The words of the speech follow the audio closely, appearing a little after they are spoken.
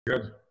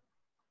Good.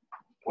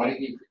 Why don't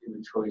you give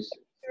a choice?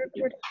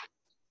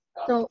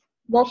 So,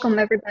 welcome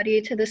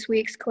everybody to this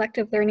week's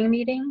collective learning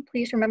meeting.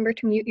 Please remember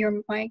to mute your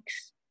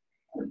mics,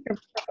 your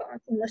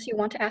microphones, unless you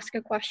want to ask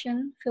a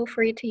question. Feel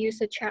free to use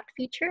the chat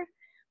feature.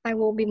 I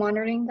will be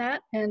monitoring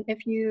that, and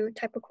if you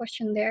type a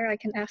question there, I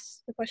can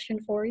ask the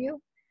question for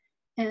you.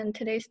 And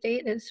today's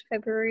date is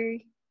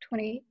February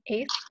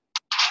 28th.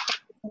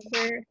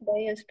 Here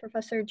today is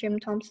Professor Jim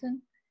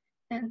Thompson.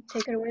 And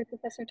take it away,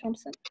 Professor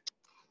Thompson.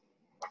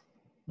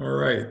 All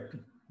right.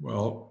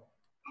 Well,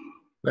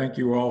 thank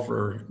you all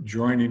for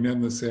joining in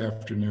this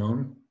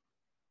afternoon.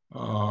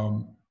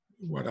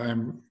 What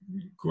I'm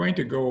going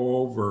to go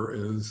over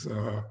is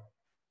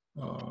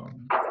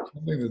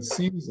something that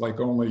seems like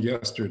only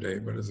yesterday,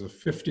 but is a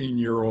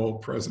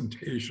 15-year-old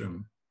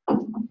presentation, a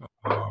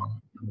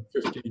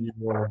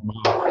 15-year-old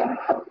model,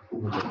 a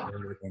little bit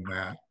older than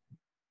that.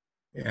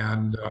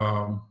 And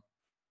I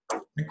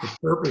think the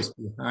purpose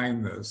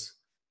behind this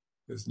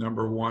is,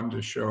 number one,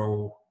 to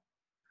show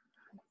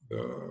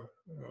the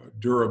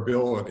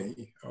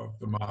durability of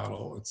the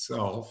model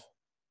itself,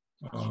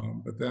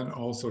 but then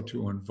also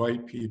to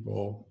invite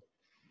people,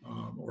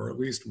 or at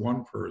least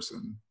one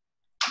person,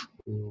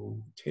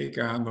 to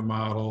take on the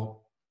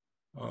model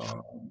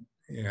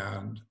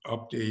and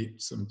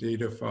update some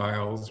data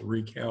files,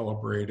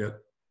 recalibrate it,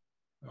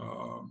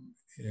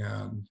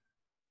 and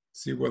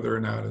see whether or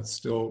not it's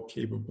still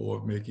capable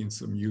of making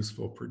some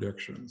useful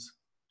predictions.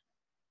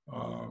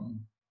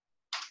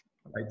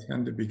 I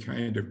tend to be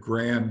kind of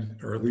grand,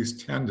 or at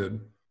least tended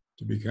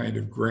to be kind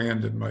of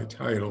grand in my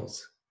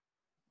titles.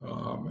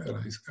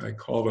 And I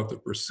called it The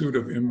Pursuit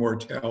of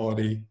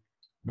Immortality,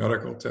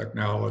 Medical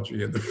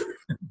Technology, and the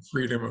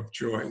Freedom of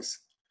Choice.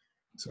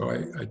 So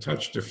I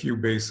touched a few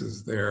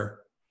bases there,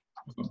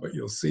 but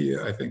you'll see,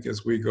 I think,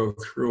 as we go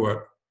through it,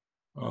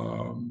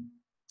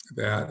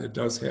 that it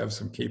does have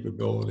some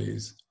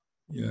capabilities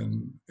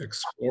in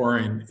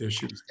exploring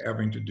issues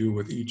having to do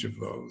with each of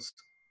those.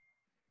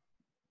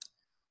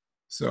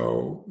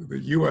 So the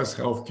US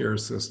healthcare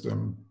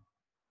system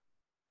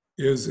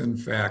is, in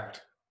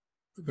fact,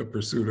 the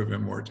pursuit of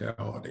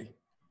immortality.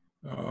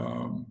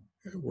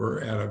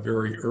 We're at a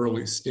very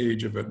early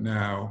stage of it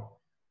now,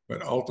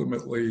 but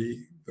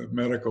ultimately the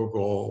medical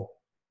goal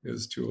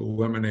is to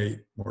eliminate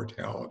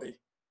mortality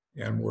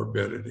and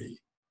morbidity.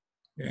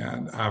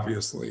 And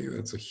obviously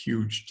that's a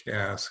huge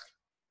task.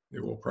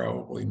 It will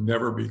probably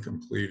never be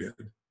completed,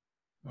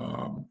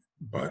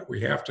 but we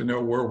have to know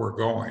where we're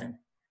going.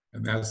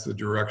 And that's the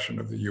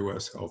direction of the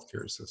US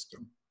healthcare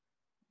system.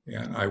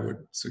 And I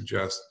would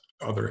suggest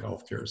other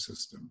healthcare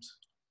systems.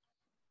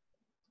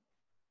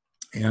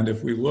 And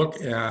if we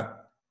look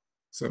at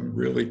some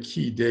really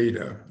key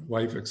data,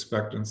 life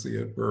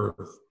expectancy at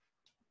birth,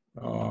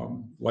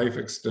 life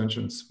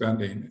extension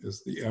spending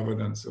is the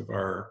evidence of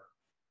our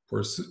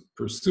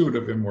pursuit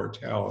of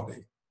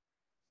immortality.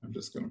 I'm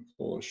just going to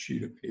pull a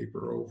sheet of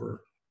paper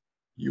over.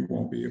 You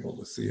won't be able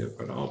to see it,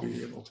 but I'll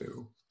be able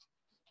to.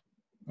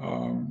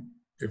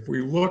 If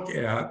we look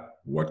at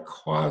what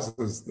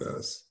causes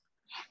this,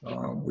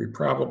 we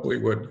probably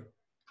would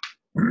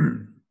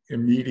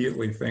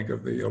immediately think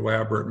of the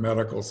elaborate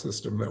medical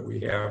system that we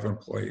have in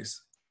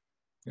place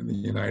in the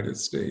United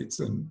States.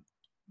 And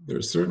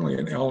there's certainly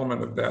an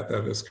element of that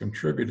that has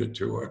contributed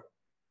to it.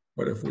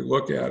 But if we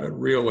look at it,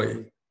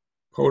 really,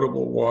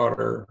 potable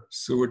water,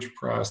 sewage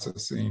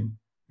processing,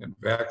 and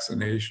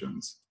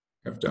vaccinations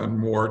have done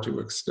more to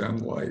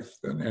extend life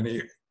than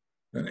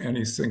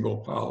any single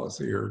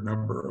policy or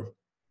number of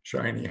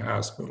shiny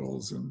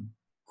hospitals and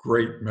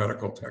great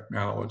medical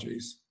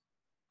technologies.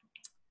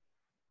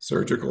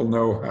 Surgical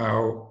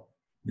know-how,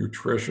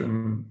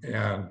 nutrition,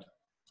 and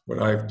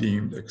what I've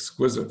deemed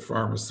exquisite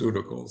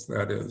pharmaceuticals,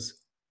 that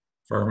is,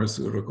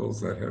 pharmaceuticals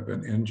that have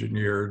been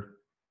engineered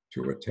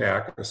to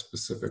attack a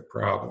specific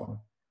problem,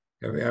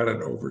 have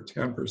added over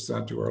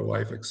 10% to our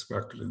life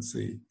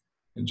expectancy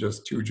in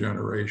just 2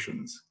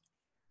 generations.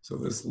 So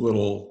this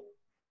little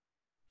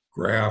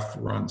graph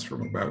runs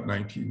from about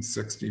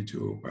 1960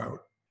 to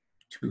about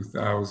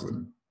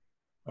 2000.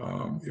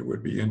 It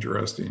would be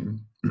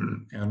interesting,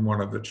 and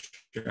one of the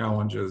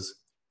challenges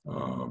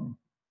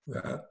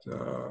that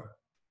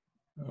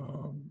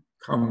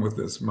come with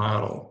this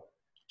model,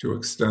 to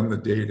extend the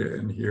data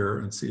in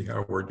here and see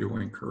how we're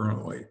doing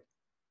currently.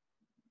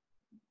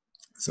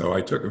 So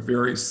I took a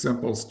very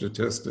simple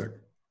statistic,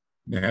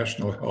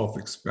 national health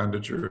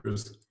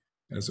expenditures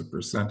as a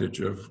percentage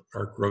of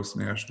our gross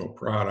national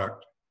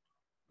product,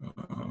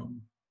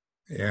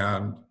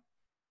 and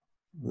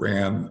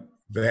ran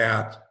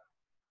that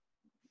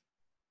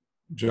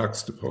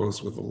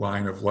juxtaposed with a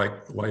line of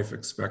life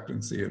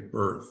expectancy at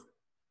birth.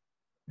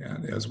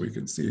 And as we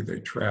can see, they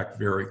track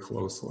very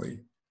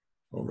closely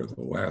over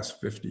the last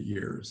 50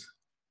 years.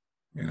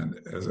 And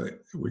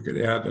we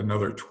could add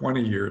another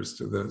 20 years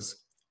to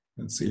this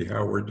and see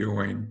how we're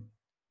doing,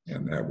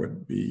 and that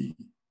would be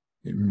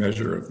a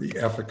measure of the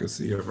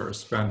efficacy of our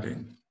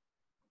spending.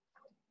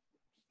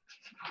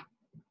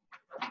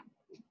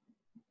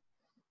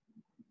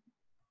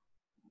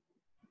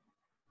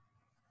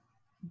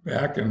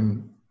 Back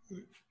in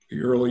the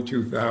early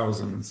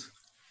 2000s,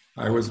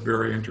 I was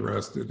very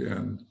interested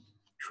in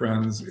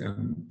trends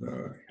in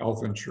the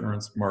health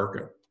insurance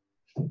market.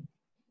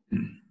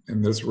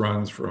 And this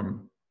runs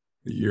from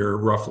the year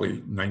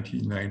roughly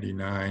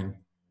 1999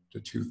 to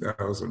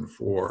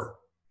 2004,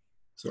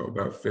 so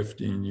about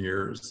 15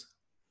 years.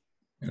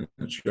 And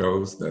it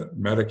shows that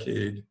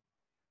Medicaid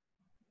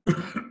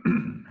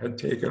had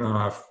taken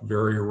off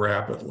very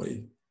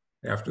rapidly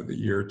after the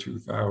year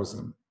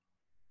 2000.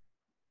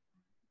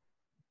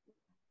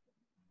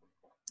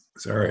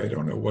 Sorry, I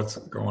don't know what's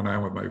going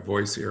on with my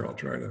voice here. I'll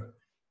try to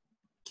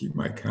keep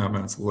my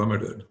comments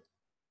limited.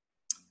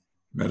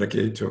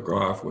 Medicaid took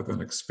off with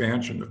an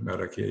expansion of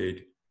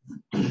Medicaid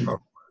coverage.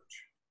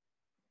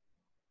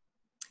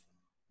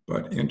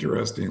 But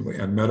interestingly,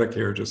 and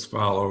Medicare just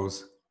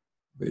follows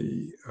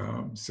the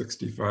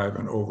 65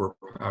 and over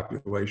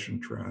population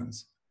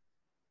trends.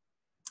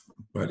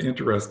 But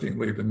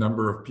interestingly, the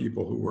number of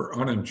people who were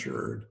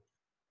uninsured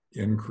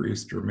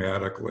increased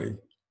dramatically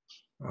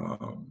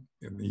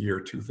in the year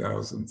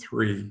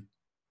 2003.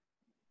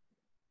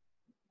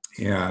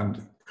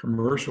 And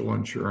commercial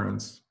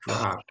insurance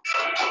dropped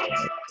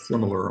a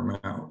similar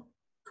amount.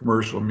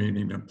 Commercial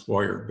meaning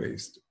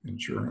employer-based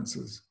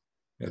insurances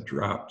had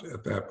dropped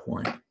at that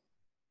point.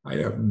 I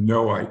have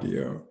no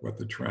idea what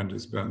the trend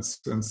has been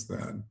since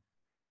then.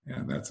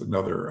 And that's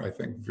another, I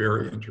think,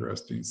 very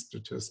interesting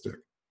statistic,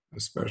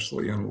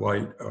 especially in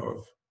light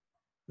of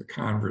the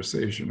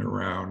conversation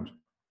around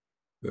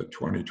the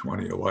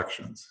 2020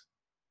 elections,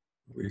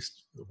 at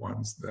least the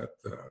ones that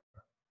the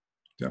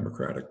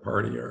Democratic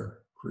Party are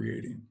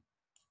creating.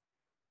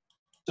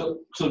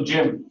 So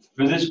Jim,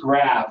 for this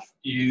graph,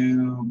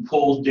 you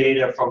pulled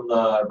data from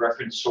the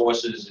reference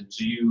sources, and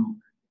so you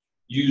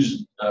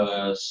used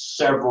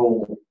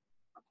several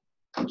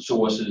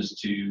sources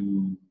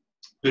to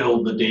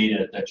build the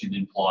data that you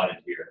then plotted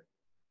here.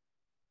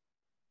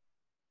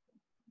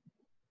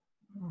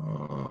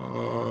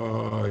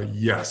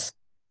 Yes.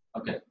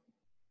 Okay.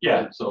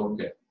 Yeah. So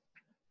okay.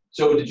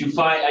 So did you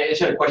find? I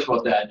just had a question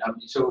about that.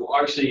 So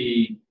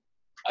obviously,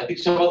 I think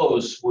some of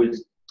those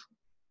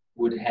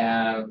would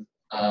have.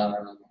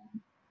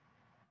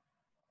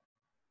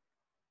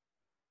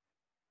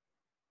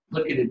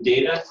 Looking at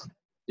data,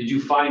 did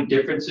you find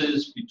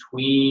differences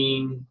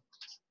between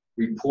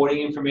reporting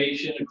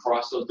information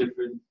across those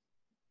different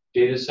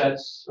data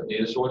sets or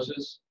data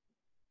sources?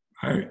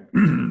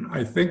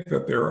 I think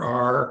that there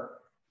are,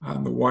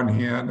 on the one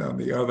hand. On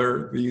the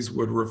other, these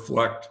would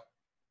reflect,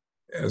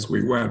 as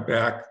we went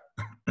back,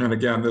 and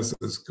again, this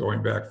is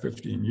going back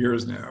 15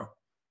 years now,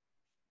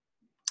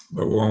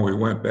 but when we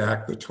went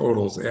back, the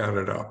totals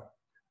added up.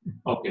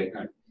 Okay,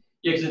 right.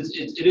 Yeah, because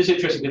it is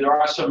interesting, because there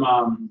are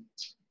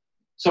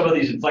some of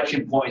these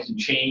inflection points and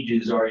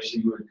changes,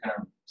 obviously, you were kind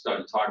of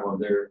starting to talk about.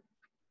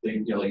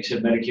 You know, like you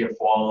said, Medicare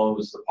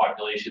follows the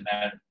population.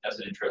 That's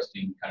an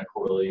interesting kind of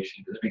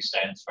correlation, because it makes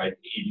sense, right?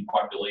 The aging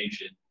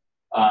population.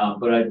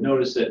 But I've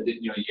noticed that,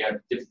 you know, you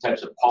have different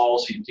types of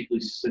policy,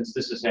 particularly since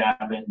this has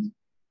happened.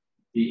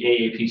 The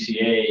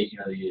AAPCA, you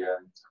know, the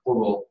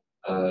Affordable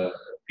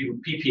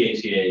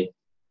PPACA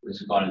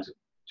has gone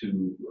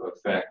into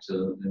effect,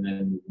 and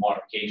then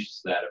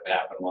modifications to that have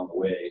happened along the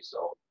way.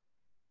 So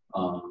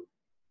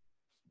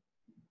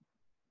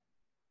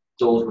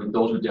those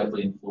would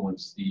definitely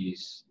influence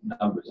these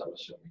numbers, I'm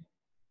assuming.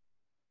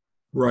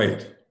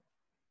 Right.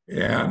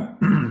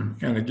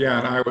 And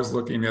again, I was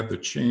looking at the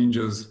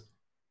changes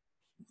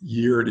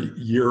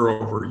year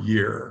over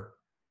year.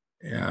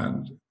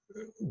 And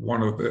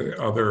one of the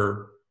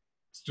other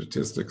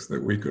statistics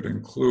that we could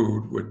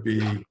include would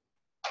be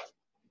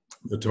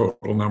the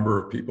total number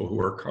of people who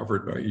are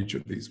covered by each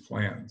of these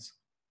plans.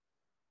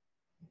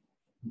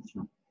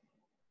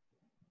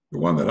 The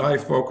one that I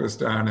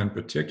focused on in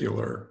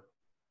particular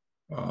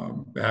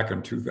back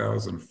in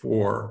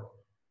 2004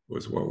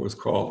 was what was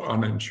called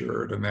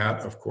uninsured. And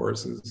that, of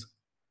course, is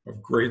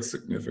of great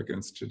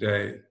significance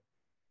today.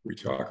 We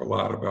talk a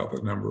lot about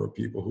the number of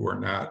people who are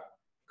not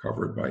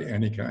covered by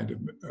any kind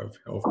of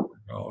health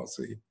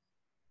policy.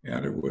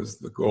 And it was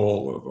the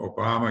goal of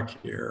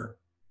Obamacare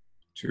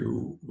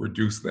to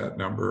reduce that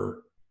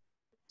number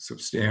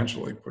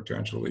substantially,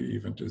 potentially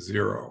even to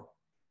zero.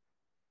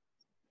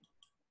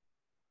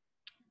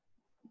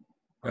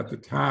 At the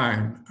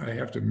time, I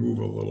have to move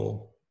a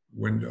little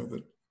window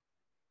that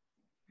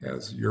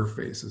has your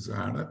faces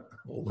on it.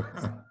 Hold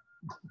on.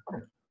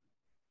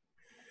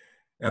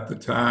 At the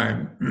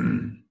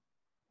time,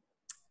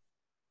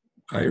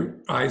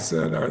 I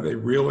said, are they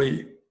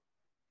really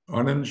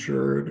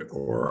uninsured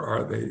or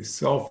are they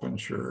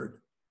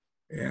self-insured?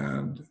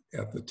 And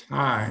at the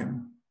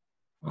time,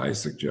 I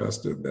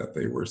suggested that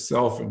they were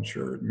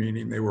self-insured,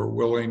 meaning they were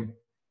willing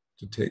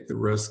to take the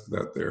risk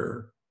that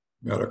their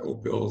medical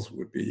bills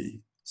would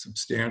be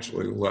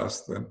substantially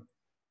less than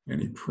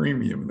any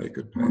premium they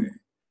could pay.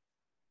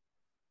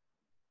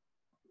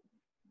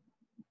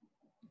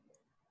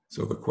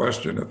 So the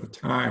question at the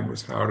time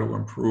was how to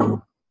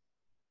improve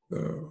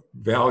the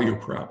value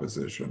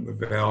proposition, the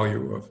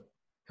value of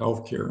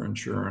healthcare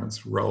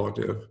insurance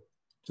relative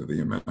to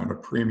the amount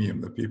of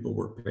premium that people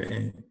were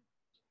paying.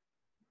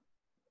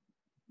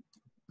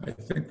 I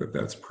think that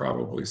that's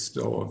probably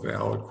still a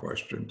valid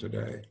question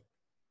today.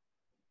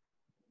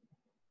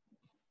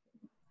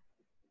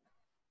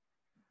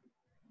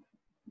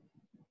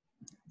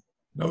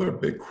 Another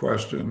big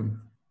question,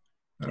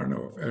 I don't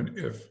know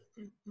if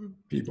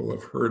people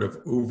have heard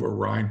of Uwe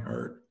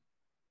Reinhardt,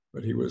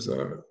 but he was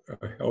a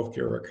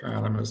healthcare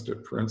economist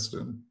at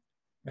Princeton,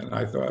 and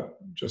I thought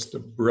just a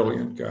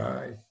brilliant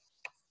guy,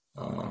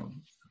 who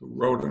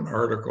wrote an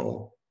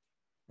article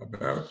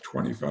about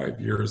 25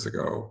 years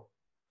ago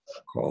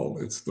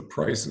called "It's the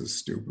Price is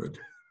Stupid."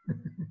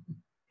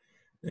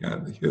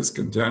 And his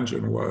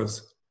contention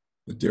was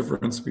the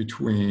difference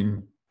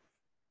between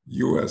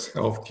US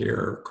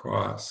healthcare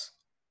costs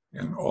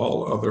and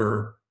all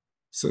other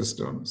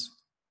systems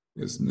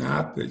is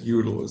not the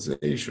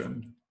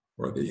utilization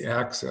or the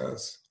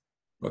access,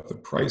 but the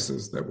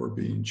prices that were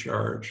being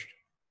charged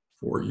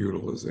for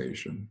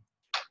utilization.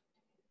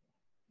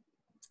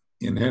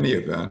 In any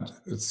event,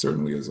 it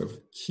certainly is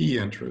of key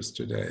interest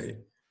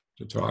today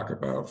to talk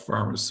about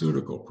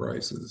pharmaceutical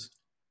prices,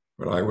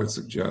 but I would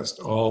suggest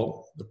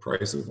the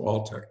price of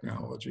all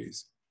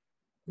technologies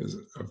is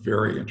a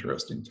very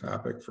interesting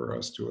topic for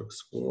us to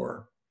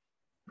explore.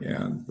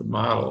 And the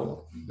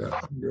model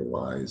that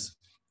underlies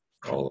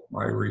all of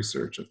my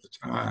research at the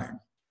time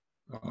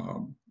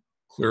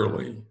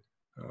clearly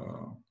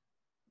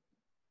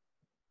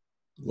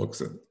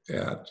looks at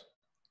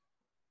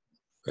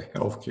the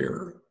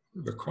healthcare,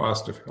 the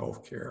cost of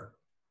healthcare.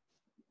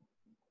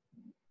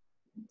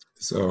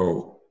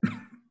 So,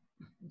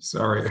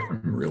 sorry,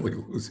 I'm really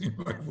losing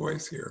my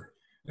voice here.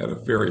 Had a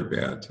very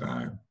bad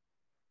time.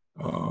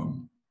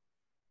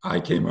 I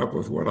came up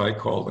with what I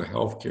call the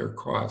healthcare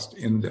cost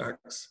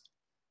index,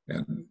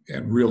 and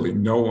really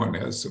no one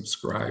has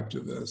subscribed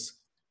to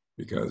this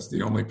because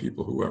the only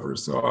people who ever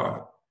saw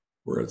it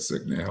were at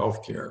Cigna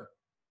Healthcare.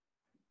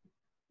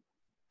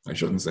 I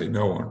shouldn't say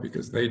no one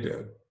because they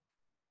did.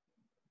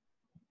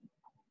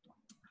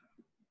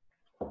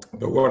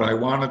 But what I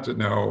wanted to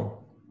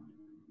know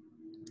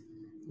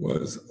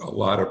was a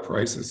lot of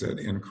prices had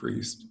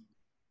increased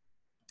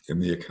in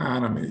the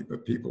economy,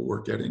 but people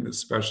were getting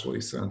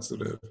especially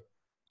sensitive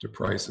to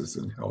prices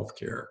in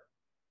healthcare.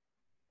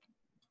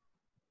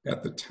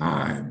 At the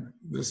time,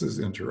 this is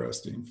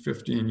interesting,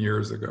 15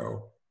 years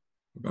ago,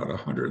 about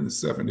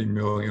 170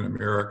 million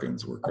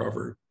Americans were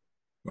covered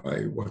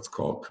by what's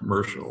called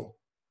commercial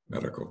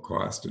medical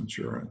cost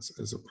insurance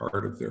as a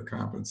part of their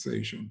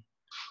compensation.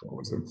 What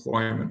was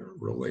employment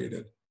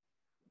related.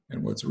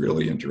 And what's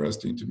really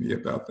interesting to me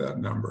about that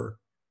number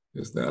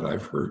is that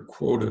I've heard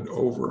quoted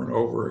over and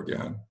over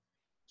again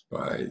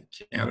by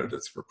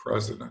candidates for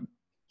president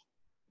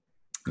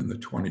in the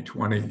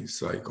 2020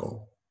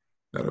 cycle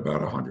that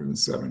about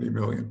 170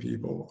 million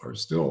people are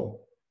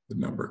still the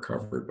number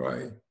covered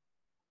by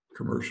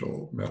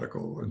commercial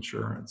medical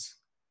insurance.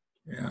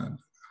 And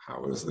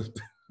how is it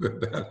that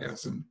that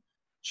hasn't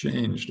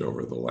changed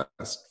over the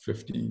last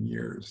 15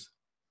 years?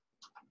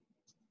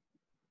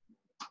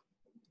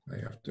 I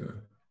have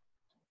to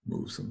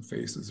move some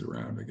faces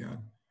around again.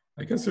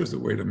 I guess there's a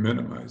way to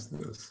minimize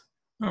this.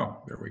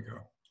 Oh, there we go.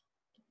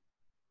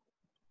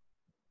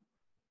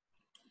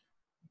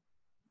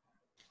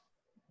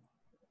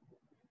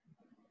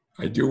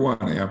 I do want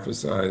to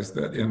emphasize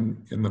that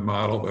in the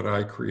model that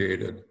I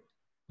created,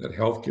 that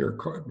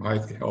my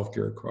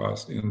healthcare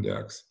cost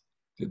index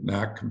did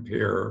not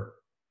compare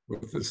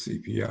with the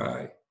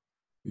CPI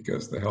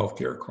because the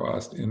healthcare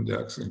cost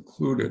index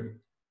included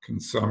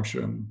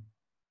consumption,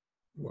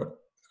 what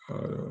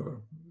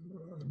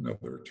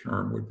another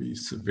term would be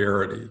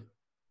severity.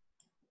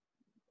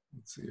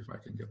 Let's see if I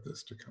can get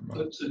this to come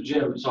up. So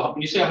Jim, so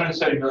when you say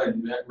 170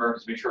 million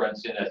Americans, make sure I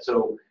understand that.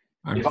 So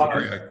if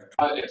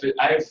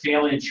I have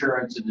family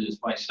insurance and it's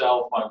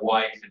myself, my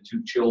wife, and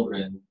 2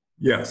 children,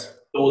 yes,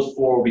 those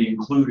 4 will be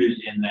included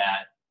in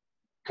that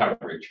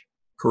coverage.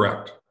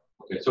 Correct.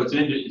 Okay, so it's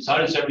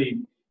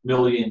 170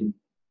 million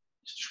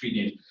street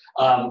names.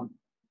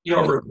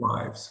 Covered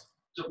lives.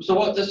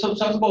 So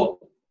sounds about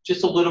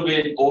just a little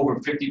bit over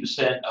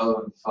 50%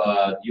 of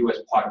the U.S.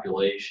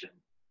 population.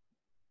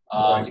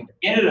 Right.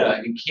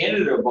 In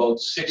Canada, about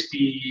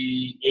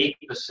 68%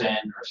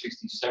 or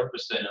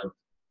 67%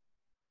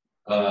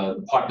 of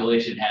the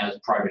population has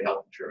private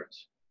health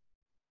insurance.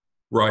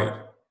 Right.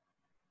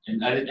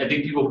 And I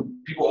think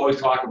people always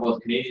talk about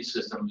the Canadian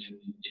system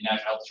in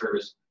National Health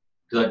Service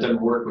because I've done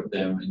work with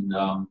them,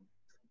 and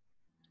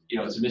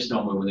it's a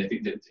misnomer when they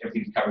think that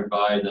everything's covered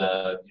by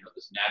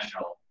this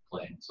national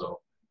plan.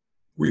 So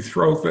we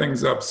throw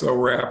things up so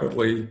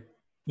rapidly.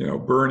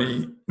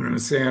 Bernie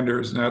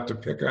Sanders, not to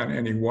pick on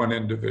any one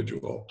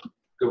individual,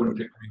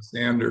 Bernie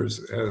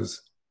Sanders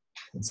has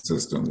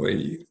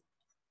consistently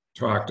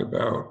talked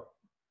about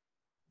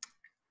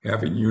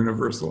having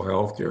universal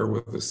health care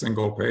with a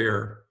single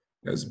payer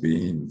as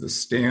being the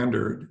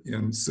standard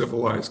in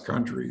civilized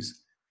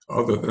countries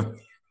other than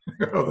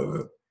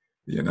the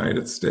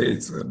United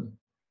States. And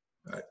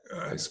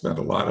I spent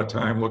a lot of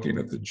time looking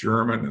at the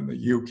German and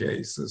the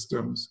UK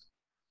systems,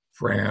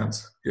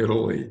 France,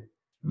 Italy,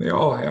 and they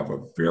all have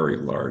a very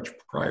large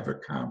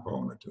private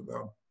component to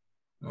them.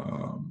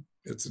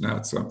 It's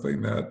not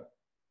something that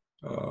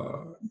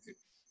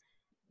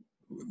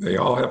they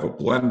all have a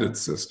blended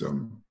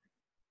system.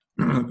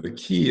 The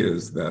key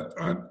is that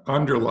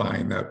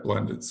underlying that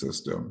blended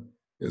system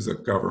is a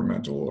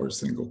governmental or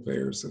single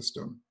payer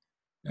system.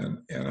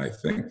 And I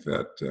think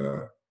that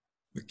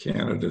the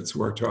candidates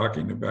who are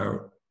talking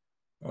about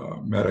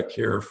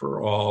Medicare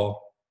for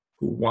all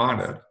who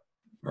want it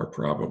are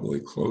probably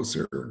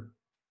closer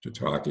to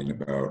talking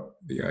about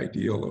the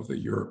ideal of the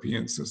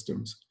European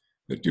systems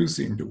that do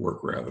seem to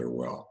work rather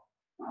well.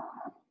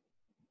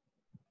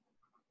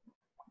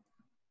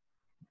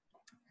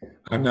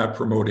 I'm not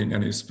promoting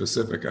any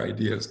specific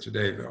ideas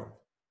today, though,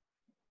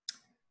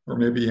 or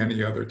maybe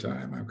any other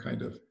time. I'm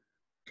kind of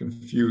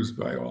confused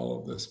by all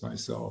of this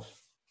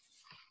myself.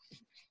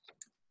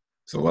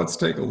 So let's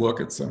take a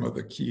look at some of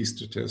the key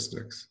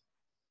statistics.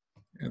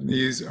 And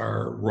these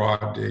are raw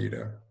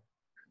data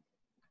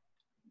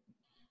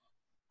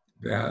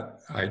that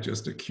I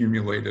just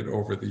accumulated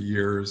over the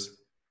years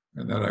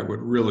and that I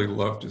would really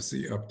love to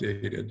see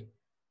updated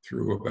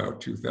through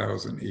about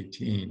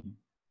 2018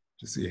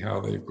 to see how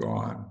they've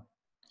gone.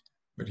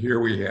 But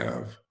here we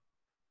have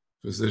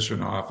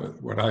physician office,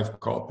 what I've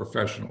called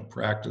professional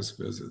practice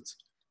visits,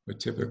 but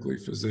typically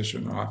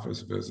physician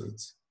office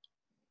visits,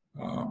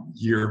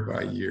 year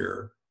by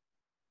year.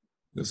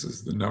 This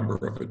is the number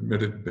of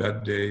admitted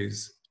bed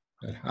days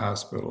at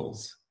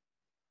hospitals.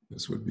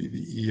 This would be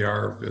the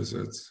ER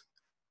visits,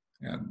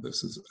 and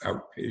this is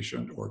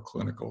outpatient or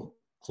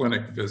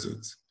clinic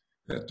visits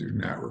that do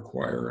not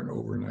require an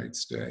overnight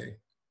stay.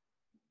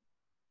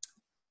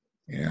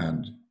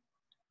 And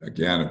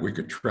again, if we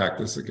could track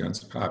this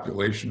against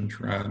population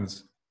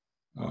trends,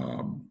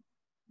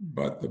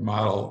 but the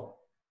model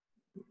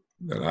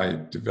that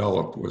I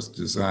developed was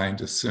designed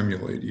to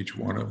simulate each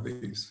one of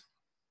these.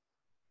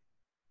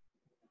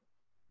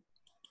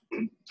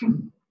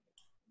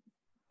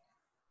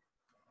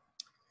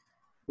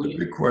 The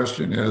big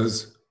question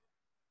is,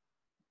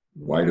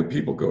 why do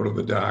people go to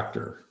the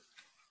doctor?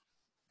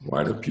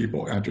 Why do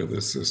people enter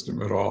this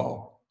system at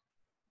all?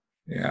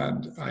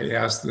 And I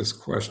asked this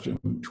question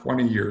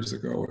 20 years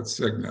ago at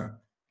Cigna,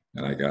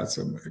 and I got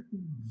some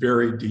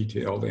very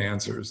detailed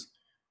answers.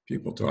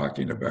 People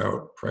talking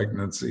about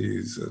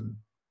pregnancies and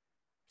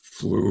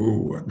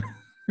flu and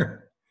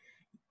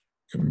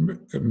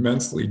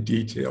immensely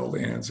detailed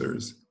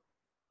answers.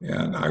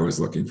 And I was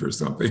looking for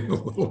something a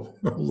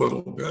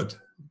little bit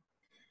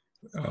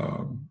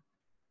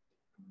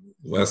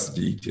less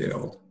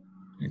detailed,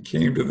 and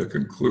came to the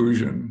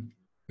conclusion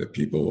that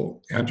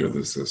people enter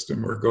the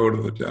system or go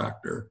to the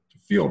doctor to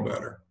feel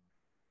better.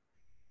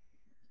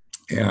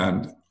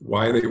 And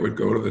why they would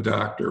go to the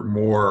doctor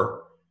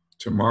more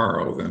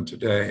tomorrow than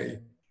today,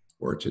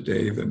 or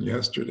today than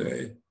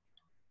yesterday,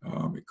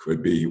 it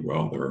could be,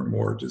 well, there are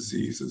more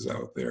diseases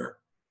out there.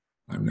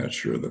 I'm not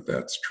sure that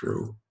that's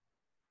true.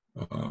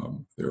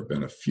 There have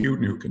been a few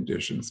new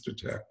conditions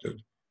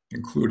detected,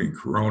 including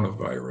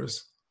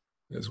coronavirus,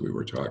 as we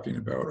were talking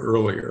about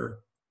earlier.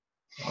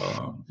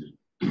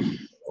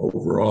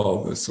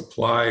 Overall, the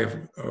supply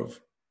of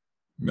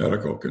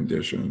medical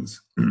conditions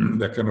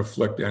that can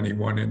afflict any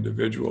one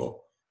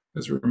individual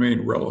has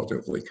remained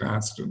relatively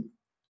constant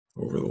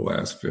over the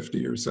last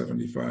 50 or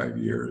 75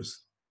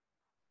 years.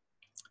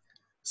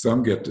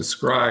 Some get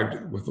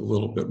described with a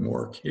little bit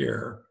more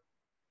care.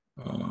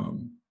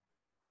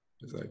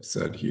 As I've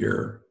said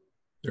here,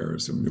 there are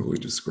some newly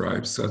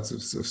described sets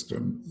of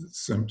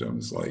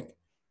symptoms like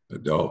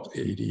adult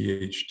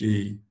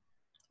ADHD,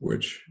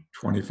 which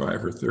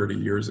 25 or 30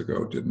 years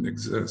ago didn't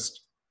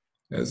exist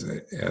as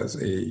a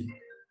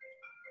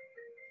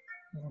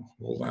oh,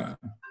 hold on,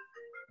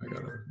 I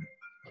gotta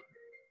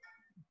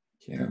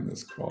can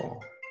this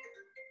call.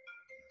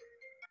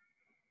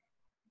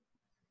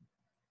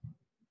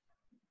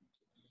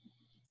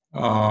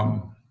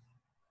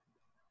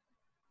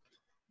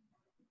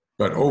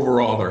 But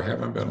overall, there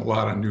haven't been a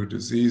lot of new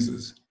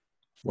diseases.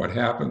 What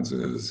happens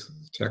is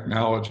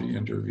technology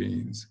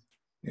intervenes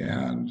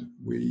and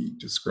we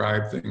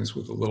describe things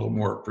with a little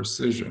more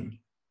precision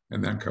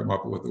and then come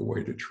up with a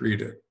way to treat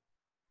it.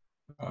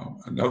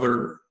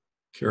 Another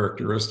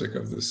characteristic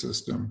of the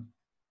system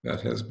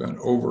that has been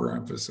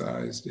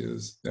overemphasized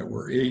is that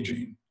we're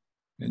aging.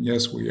 And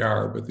yes, we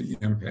are, but the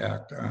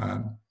impact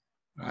on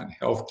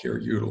healthcare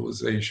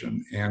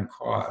utilization and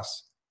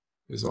costs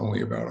is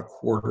only about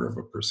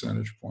 1/4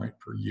 percentage point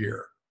per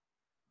year.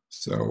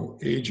 So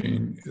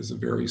aging is a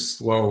very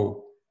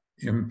slow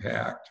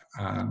impact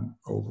on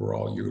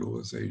overall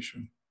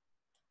utilization.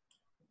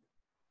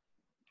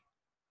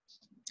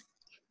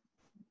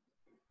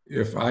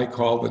 If I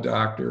call the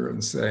doctor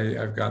and say,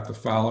 I've got the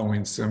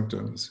following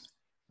symptoms,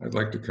 I'd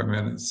like to come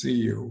in and see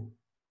you,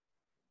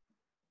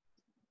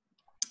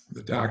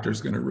 the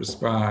doctor's going to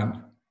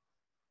respond,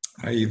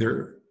 I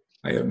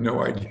have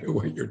no idea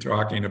what you're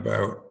talking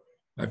about,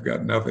 I've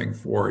got nothing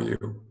for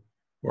you,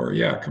 or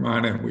yeah, come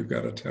on in, we've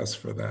got a test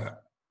for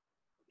that.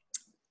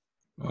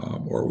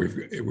 Or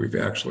we've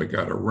actually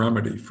got a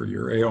remedy for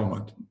your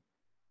ailment.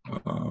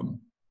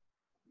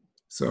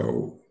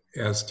 So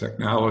as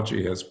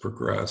technology has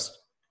progressed,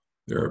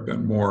 there have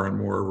been more and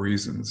more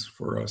reasons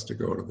for us to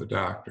go to the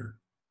doctor.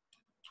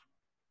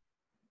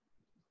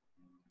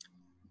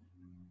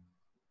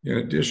 In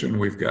addition,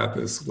 we've got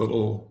this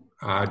little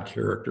odd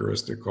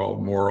characteristic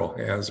called moral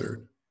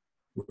hazard,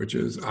 which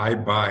is I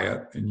buy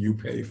it and you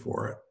pay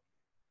for it.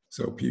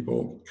 So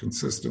people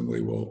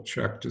consistently will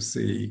check to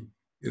see,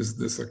 is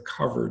this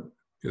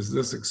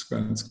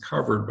expense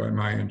covered by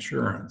my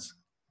insurance?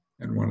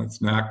 And when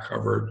it's not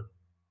covered,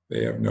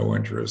 they have no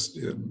interest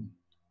in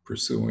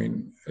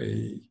pursuing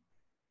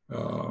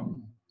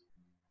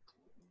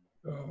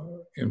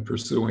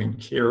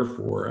care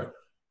for it,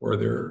 or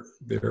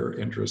their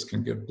interest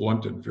can get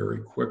blunted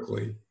very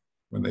quickly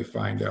when they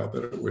find out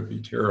that it would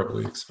be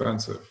terribly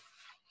expensive.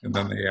 And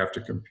then they have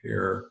to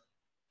compare,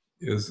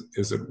 is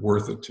it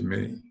worth it to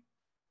me?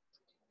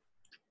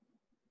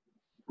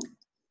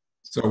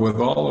 So with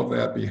all of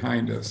that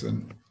behind us,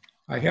 and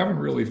I haven't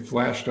really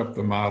flashed up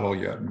the model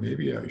yet,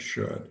 maybe I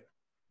should.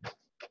 I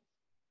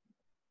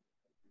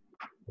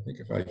think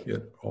if I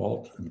hit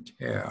Alt and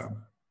Tab,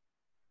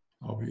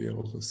 I'll be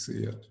able to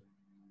see it.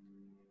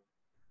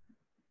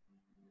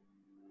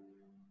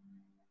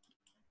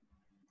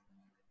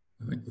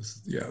 I think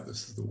this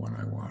is the one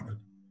I wanted.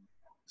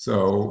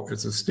 So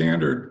it's a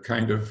standard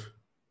kind of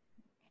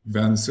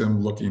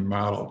Vensim looking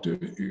model.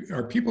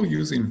 Are people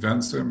using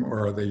Vensim,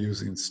 or are they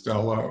using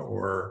Stella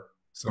or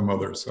some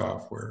other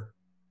software?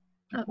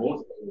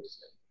 Both.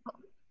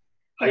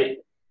 I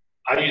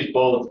use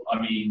both.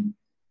 I mean,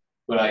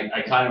 but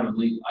I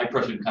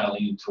personally kind of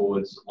lean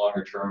towards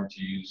longer term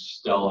to use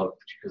Stella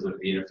because of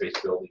the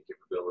interface building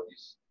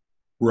capabilities.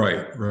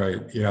 Right,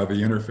 right. Yeah, the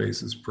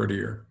interface is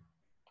prettier.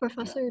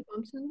 Professor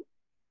Thompson?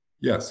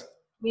 Yes.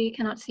 We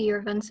cannot see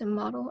your Vensim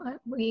model.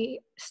 We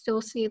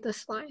still see the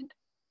slide.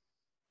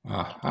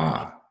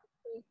 Aha.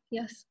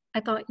 Yes,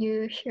 I thought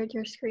you shared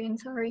your screen.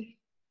 Sorry.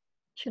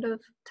 Should have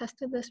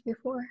tested this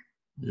before.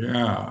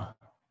 Yeah.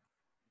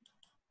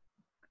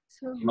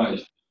 So you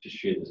might just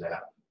share this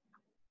app.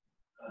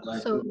 I'd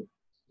like So, to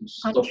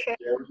stop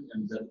sharing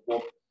and then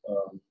we'll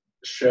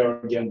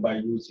share again by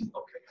using,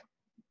 okay.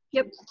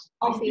 Yep.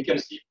 Oh, you can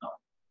see it now.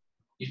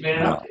 He's made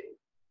an update.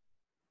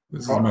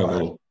 This is my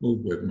little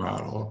movement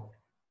model.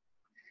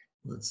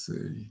 Let's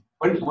see.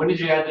 When did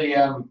you add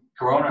the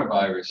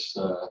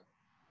coronavirus?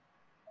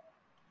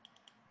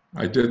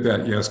 I did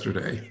that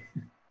yesterday.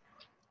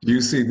 Do you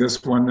see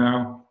this one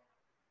now?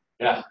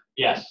 Yeah,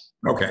 yes.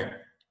 Okay.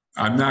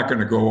 I'm not going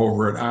to go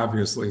over it,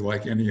 obviously,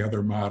 like any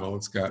other model.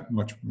 It's got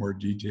much more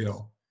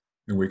detail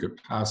than we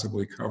could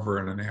possibly cover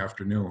in an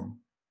afternoon.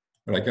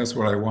 But I guess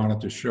what I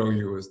wanted to show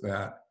you is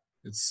that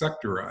it's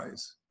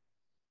sectorized.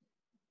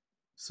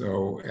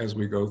 So as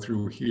we go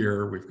through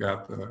here, we've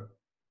got the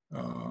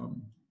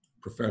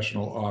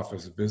professional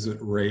office visit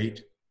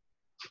rate.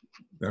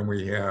 Then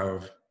we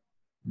have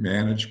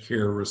managed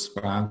care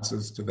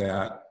responses to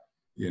that,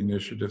 the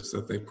initiatives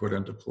that they put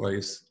into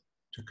place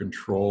to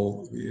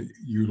control the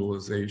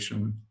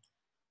utilization.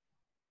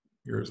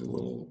 Here's a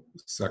little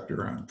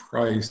sector on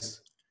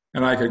price.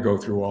 And I could go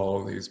through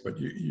all of these, but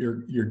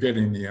you're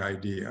getting the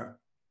idea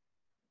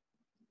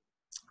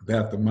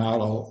that the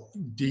model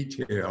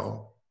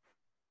detail,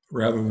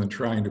 rather than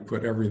trying to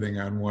put everything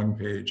on one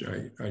page,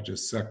 I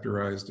just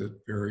sectorized it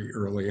very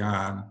early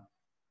on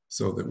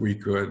so that we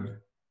could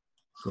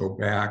go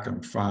back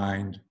and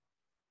find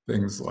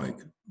things like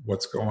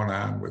what's going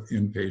on with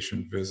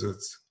inpatient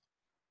visits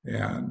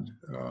and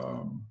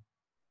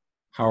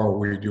how are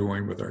we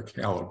doing with our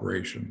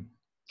calibration.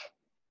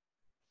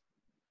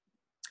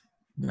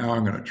 Now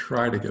I'm going to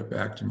try to get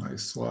back to my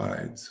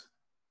slides.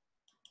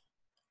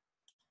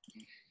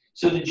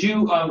 So did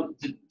you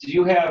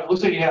have,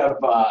 looks like you have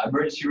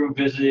emergency room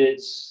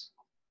visits,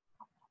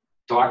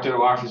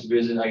 doctor office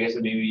visits, I guess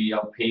maybe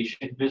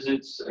outpatient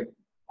visits,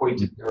 according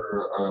to,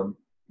 or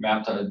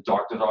mapped on a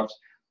doctor's office.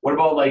 What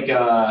about like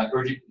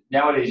urgent,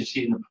 nowadays you're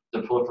seeing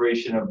the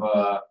proliferation of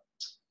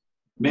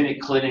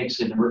minute clinics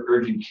and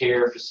urgent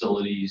care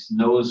facilities, and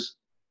those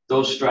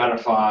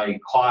stratify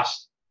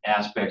cost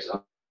aspects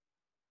of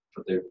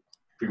what they're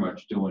pretty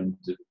much doing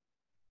to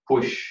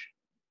push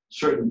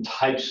certain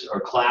types or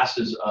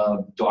classes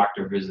of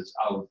doctor visits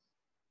out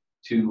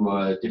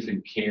to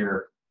different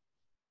care.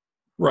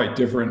 Right,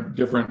 different,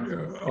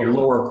 a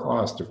lower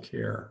cost of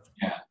care.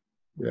 Yeah.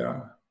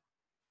 Yeah.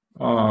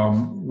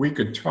 We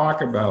could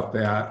talk about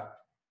that.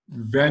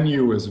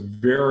 Venue is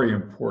very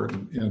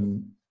important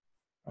in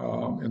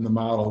the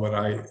model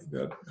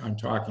that I'm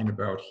talking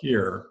about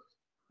here.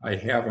 I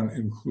haven't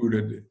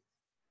included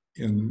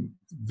in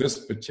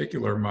this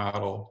particular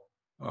model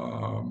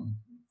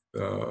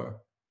the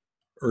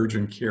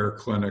urgent care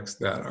clinics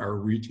that are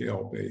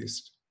retail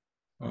based.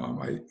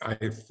 I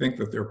think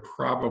that they're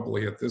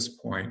probably at this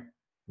point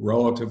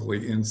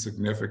relatively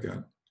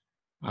insignificant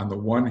on the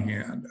one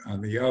hand.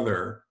 On the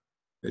other,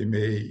 they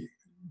may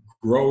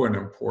grow in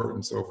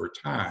importance over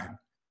time,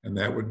 and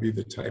that would be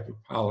the type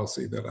of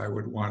policy that I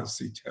would want to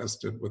see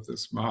tested with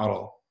this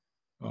model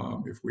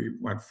if we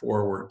went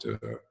forward to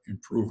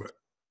improve it.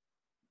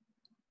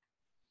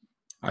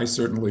 I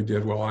certainly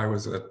did while I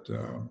was at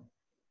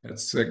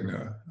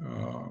Cigna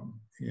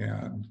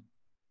and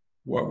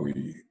what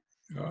we,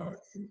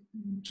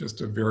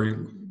 just a very,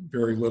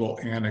 very little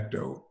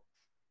anecdote.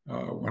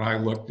 When I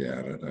looked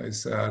at it, I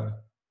said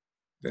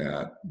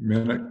that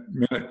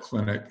Minute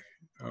Clinic,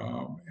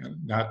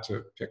 and not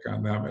to pick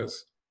on them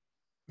as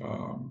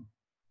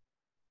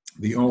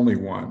the only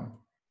one,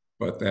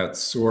 but that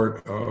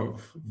sort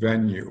of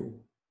venue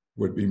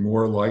would be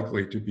more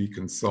likely to be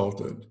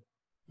consulted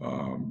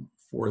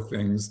for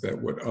things that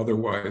would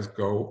otherwise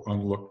go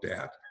unlooked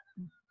at.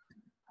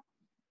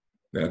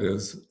 That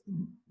is,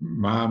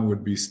 mom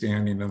would be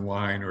standing in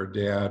line or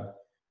dad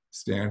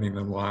standing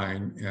in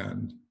line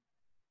and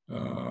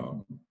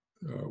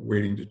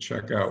waiting to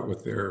check out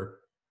with their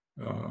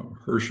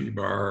Hershey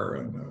bar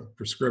and a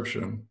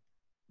prescription,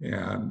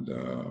 and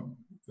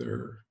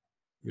their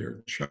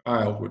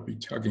child would be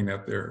tugging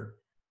at their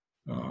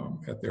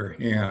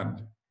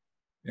hand,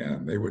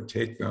 and they would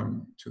take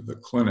them to the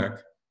clinic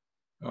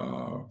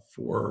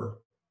for,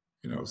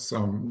 you know,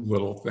 some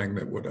little thing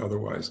that would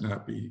otherwise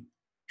not be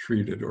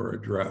treated or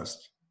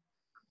addressed.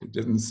 It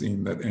didn't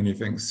seem that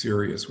anything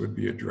serious would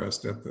be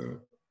addressed at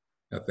that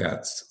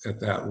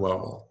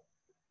level.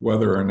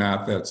 Whether or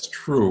not that's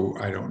true,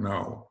 I don't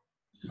know.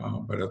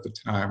 But at the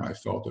time, I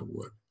felt it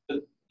would.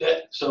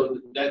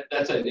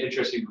 That's an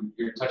interesting.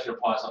 You're touching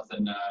upon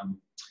something.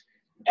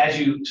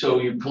 You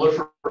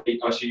proliferate,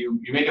 or so you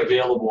make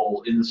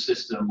available in the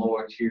system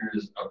lower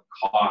tiers of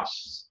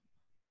costs,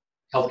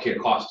 healthcare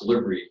cost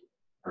delivery,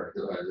 or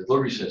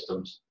delivery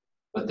systems.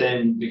 But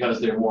then, because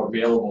they're more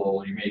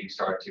available, you may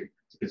start to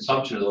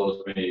consumption of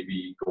those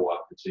maybe go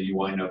up, and so you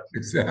wind up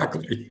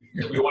exactly.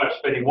 You wind up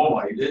spending more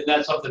money.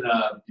 That's something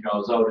I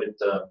was out at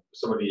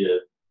somebody.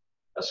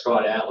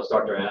 Scott Atlas,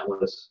 Dr.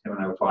 Atlas, him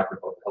and I were talking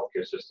about the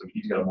healthcare system.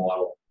 He's got a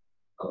model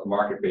of a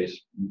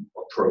market-based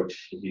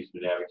approach that he's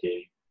been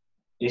advocating.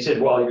 And he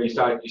said, well, you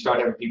start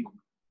having people,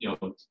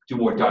 do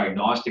more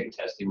diagnostic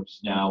testing, which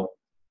is now,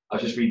 I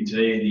was just reading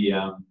today,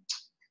 the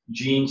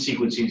gene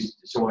sequencing,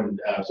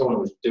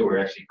 they were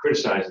actually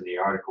criticizing the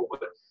article,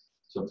 but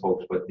some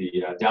folks, but the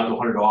down to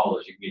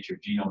 $100, you can get your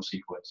genome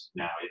sequenced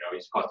now.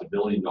 It's cost $1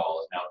 billion now.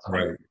 It's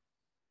right.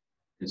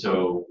 And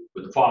so,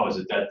 but the problem is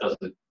that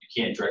you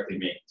can't directly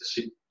make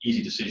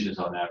easy decisions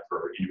on that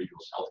for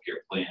individuals'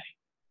 healthcare planning.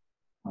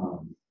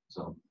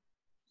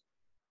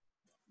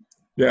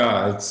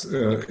 Yeah, it's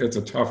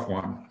a tough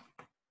one,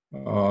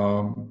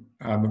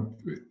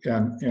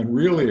 and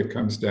really it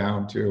comes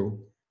down to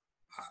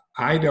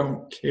I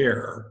don't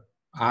care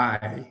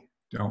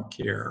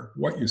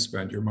what you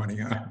spend your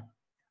money on.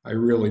 I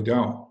really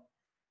don't.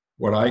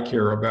 What I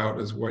care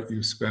about is what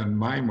you spend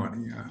my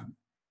money on.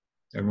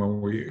 And when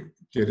we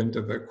get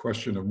into the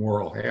question of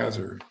moral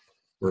hazard,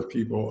 where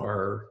people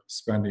are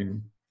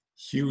spending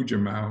huge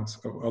amounts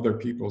of other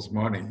people's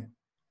money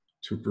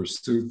to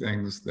pursue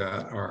things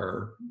that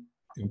are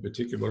in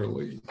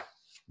particularly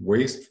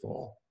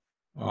wasteful,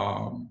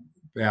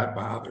 that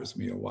bothers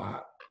me a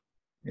lot.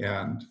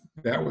 And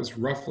that was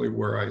roughly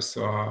where I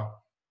saw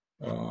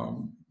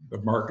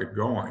the market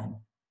going.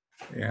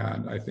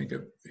 And I think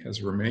it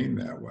has remained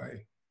that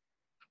way.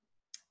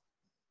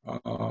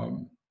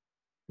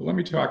 Let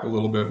me talk a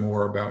little bit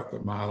more about the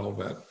model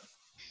that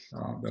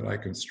I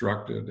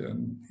constructed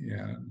and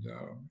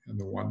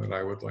the one that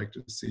I would like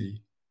to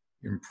see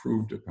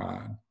improved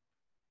upon.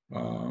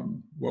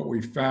 What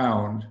we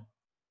found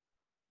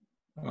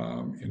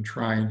in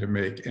trying to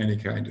make any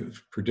kind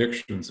of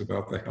predictions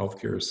about the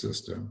healthcare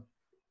system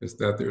is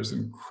that there's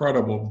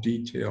incredible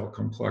detail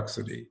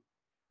complexity.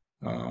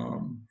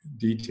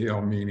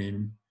 Detail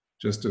meaning,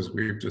 just as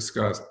we've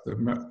discussed,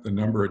 the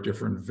number of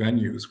different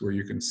venues where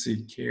you can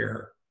seek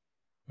care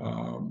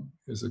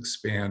is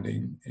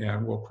expanding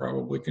and will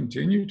probably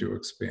continue to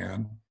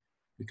expand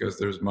because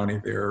there's money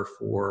there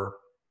for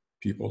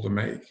people to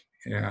make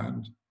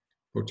and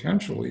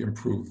potentially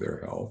improve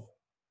their health.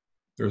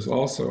 There's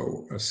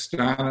also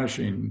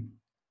astonishing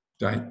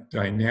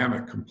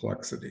dynamic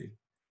complexity.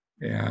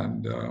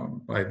 And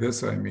by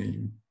this I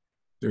mean,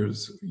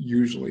 there's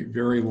usually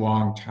very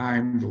long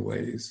time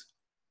delays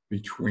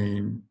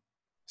between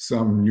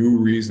some new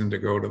reason to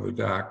go to the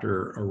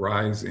doctor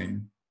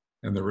arising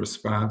and the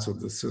response of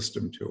the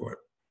system to it.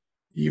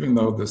 Even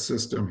though the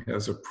system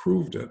has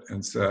approved it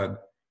and said,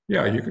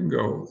 yeah, you can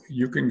go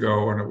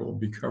and it will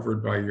be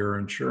covered by your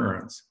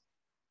insurance.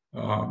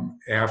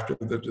 After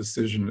the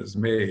decision is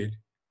made,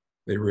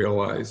 they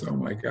realize, oh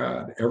my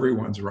God,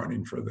 everyone's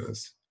running for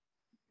this.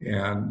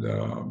 And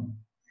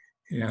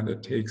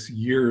it takes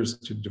years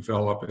to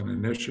develop an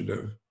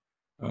initiative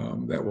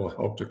that will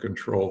help to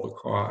control the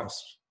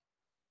cost.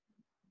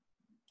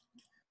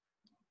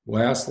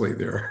 Lastly,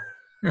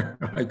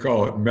 I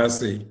call it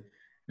messy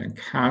and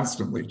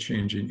constantly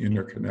changing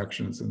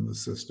interconnections in the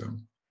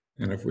system.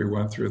 And if we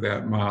went through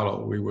that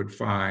model, we would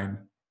find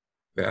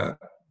that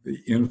the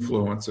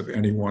influence of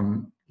any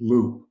one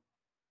loop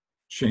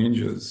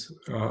changes,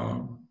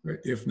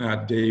 if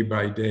not day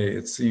by day,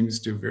 it seems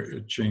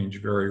to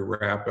change very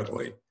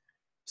rapidly,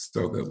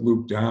 so that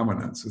loop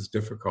dominance is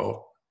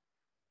difficult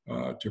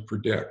to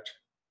predict.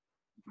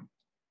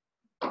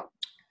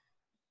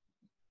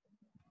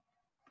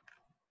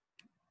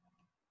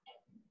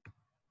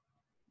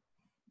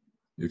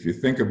 if you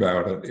think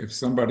about it, if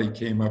somebody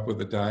came up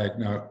with a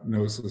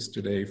diagnosis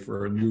today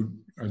for a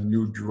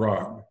new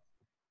drug,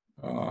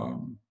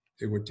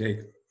 it would take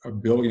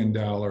 $1 billion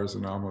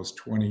and almost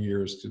 20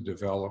 years to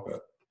develop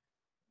it.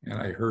 And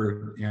I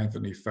heard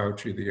Anthony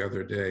Fauci the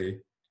other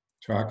day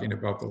talking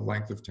about the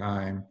length of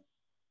time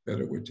that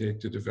it would take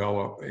to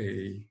develop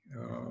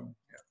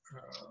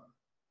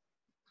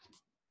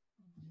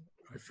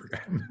I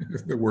forgot,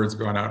 the word's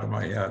gone out of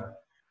my head,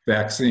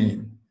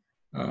 vaccine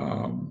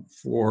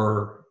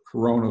for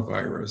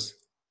coronavirus.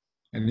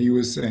 And he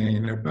was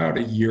saying about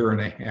 1.5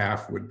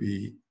 years would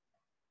be,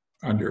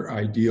 under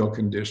ideal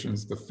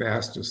conditions, the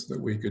fastest that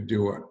we could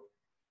do it.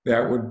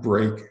 That would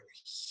break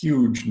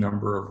huge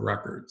number of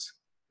records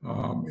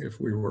if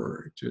we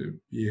were to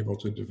be able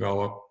to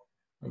develop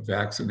a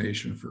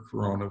vaccination for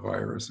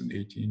coronavirus in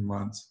 18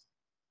 months.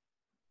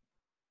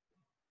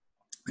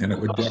 And it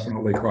would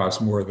definitely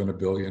cost more than $1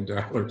 billion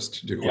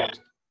to do it.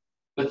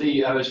 But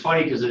it was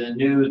funny because in the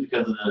news,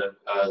 because of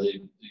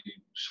the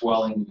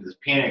swelling, this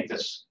panic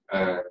that's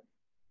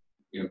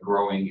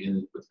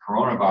growing with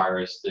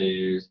coronavirus,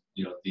 there's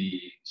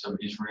some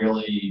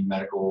Israeli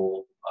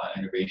medical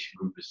innovation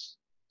group has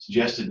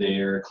suggested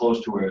they're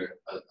close to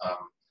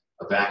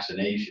a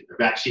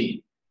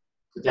vaccine.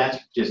 But that's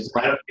just,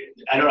 I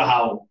don't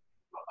know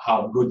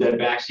how good that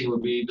vaccine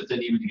would be, but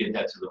then even to get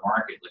that to the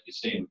market, like you're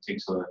saying, it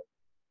takes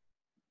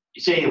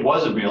you say it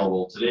was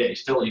available today,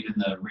 still even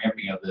the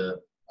ramping of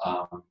the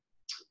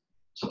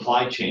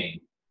supply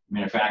chain,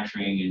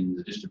 manufacturing and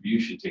the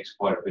distribution takes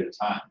quite a bit of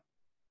time.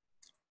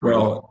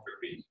 Well,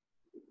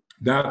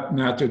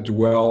 not to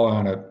dwell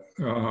on it,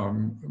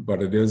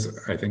 but it is,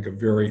 I think, a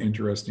very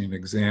interesting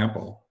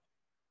example.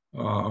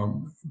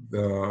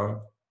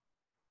 The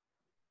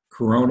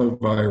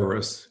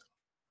coronavirus,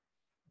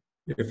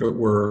 if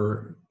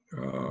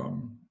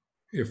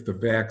the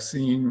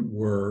vaccine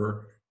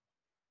were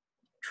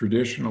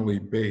traditionally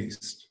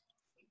based,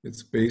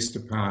 it's based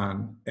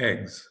upon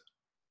eggs.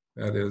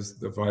 That is,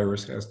 the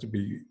virus has to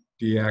be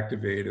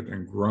deactivated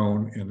and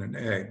grown in an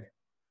egg.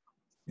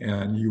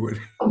 And you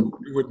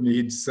would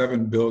need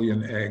 7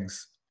 billion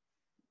eggs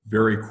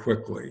very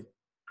quickly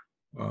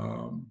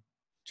and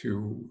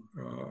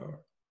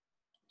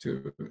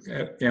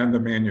the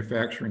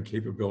manufacturing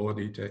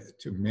capability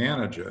to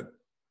manage it.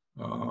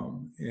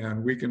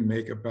 And we can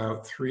make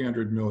about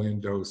 300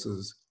 million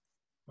doses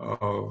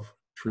of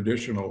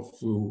traditional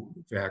flu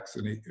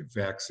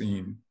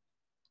vaccine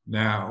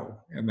now,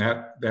 and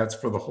that's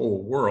for the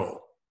whole world.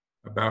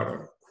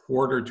 About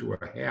 1/4 to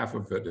 1/2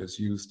 of it is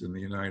used in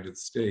the United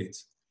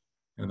States,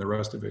 and the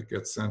rest of it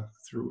gets sent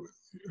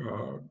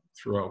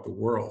throughout the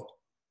world.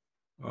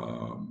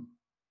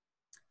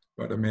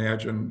 But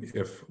imagine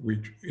if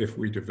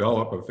we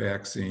develop a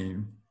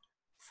vaccine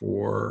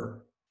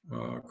for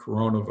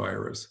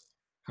coronavirus,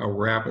 how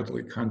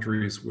rapidly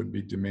countries would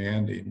be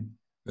demanding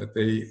that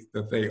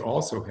they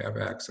also have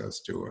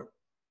access to it,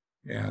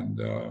 and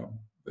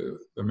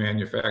the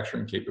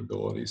manufacturing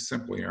capabilities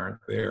simply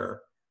aren't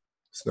there.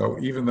 So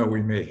even though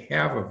we may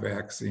have a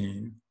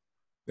vaccine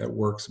that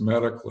works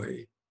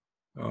medically,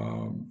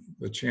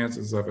 the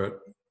chances of it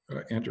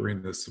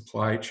entering the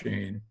supply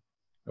chain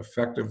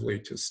effectively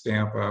to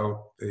stamp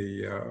out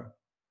the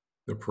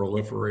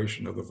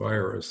proliferation of the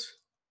virus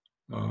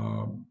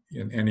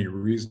in any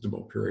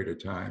reasonable period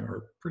of time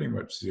are pretty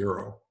much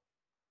zero.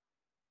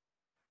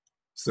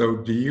 So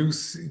do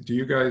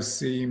you guys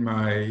see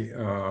my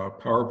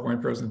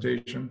PowerPoint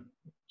presentation?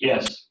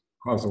 Yes.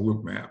 Causal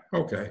loop map.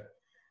 Okay.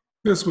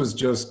 This was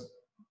just,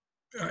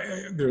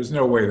 there's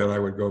no way that I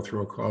would go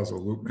through a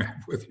causal loop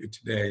map with you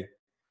today,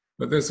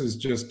 but this is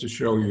just to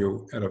show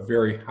you at a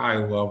very high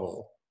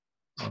level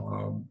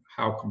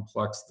how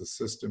complex the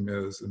system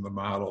is in the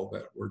model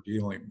that we're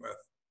dealing with.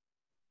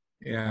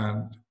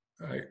 And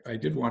I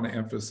did want to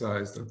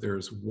emphasize that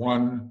there's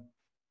one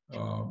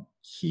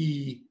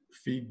key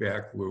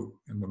feedback loop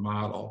in the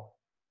model,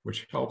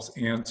 which helps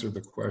answer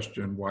the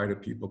question, why do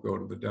people go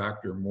to the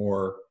doctor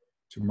more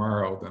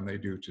tomorrow than they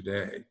do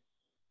today?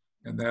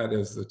 And that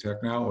is the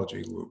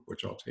technology loop,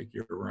 which I'll take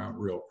you around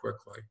real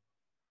quickly.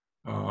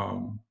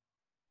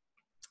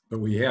 But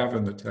we have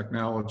in the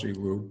technology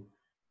loop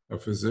a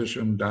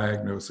physician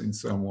diagnosing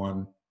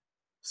someone,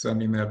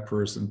 sending that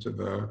person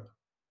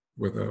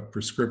with a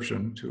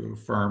prescription to a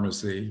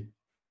pharmacy.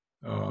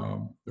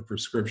 The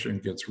prescription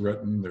gets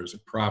written, there's a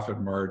profit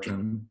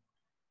margin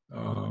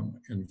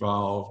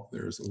involved,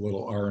 there's a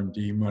little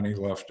R&D money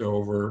left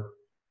over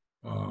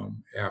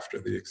after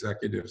the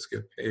executives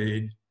get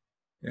paid,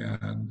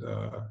 and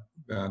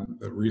then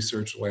the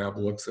research lab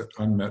looks at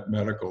unmet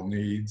medical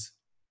needs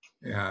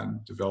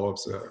and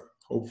develops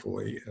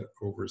hopefully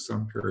over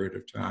some period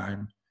of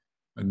time,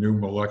 a new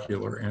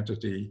molecular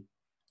entity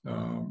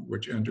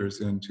which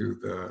enters into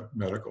the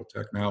medical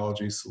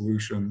technology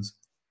solutions,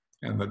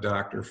 and the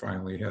doctor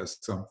finally has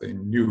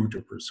something new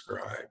to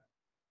prescribe.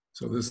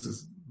 So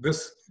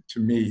this to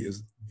me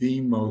is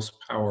the most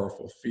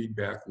powerful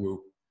feedback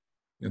loop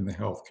in the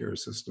healthcare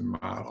system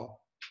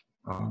model,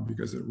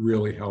 because it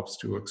really helps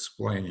to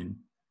explain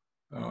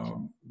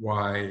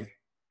why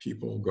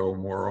people go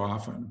more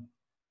often.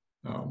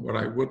 What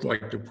I would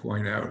like to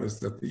point out is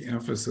that the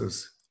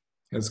emphasis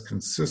has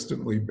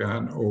consistently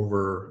been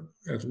over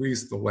at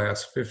least the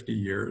last 50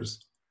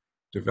 years,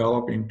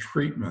 developing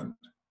treatment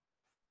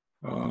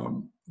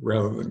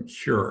rather than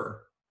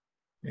cure.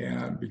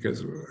 And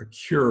because a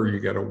cure, you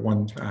get a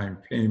one-time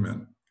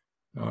payment,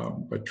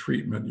 but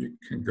treatment, you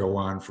can go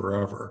on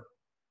forever,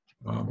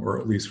 or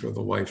at least for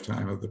the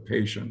lifetime of the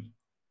patient.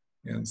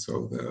 And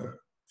so the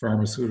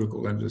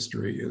pharmaceutical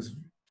industry is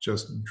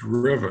just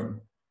driven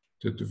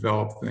to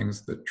develop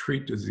things that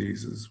treat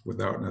diseases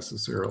without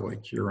necessarily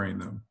curing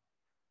them.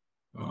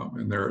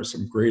 And there are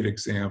some great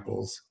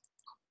examples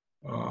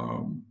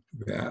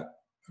that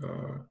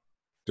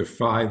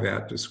defy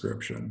that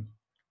description.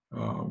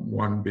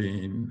 One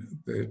being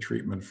the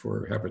treatment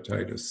for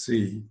hepatitis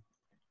C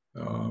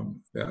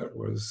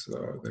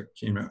that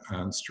came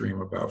on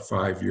stream about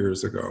 5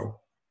 years ago.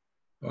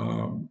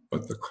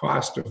 But the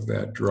cost of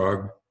that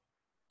drug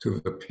to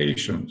the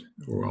patient,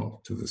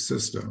 well, to the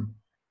system,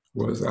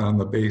 was on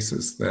the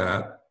basis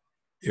that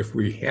if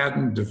we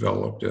hadn't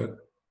developed it,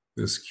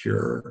 this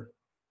cure,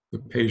 the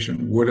patient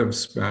would have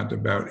spent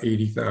about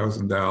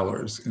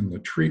 $80,000 in the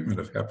treatment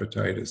of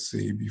hepatitis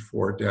C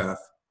before death.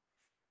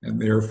 And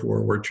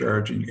therefore, we're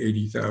charging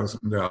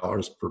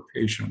 $80,000 per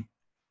patient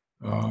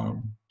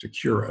to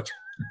cure it.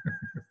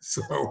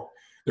 So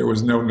there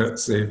was no net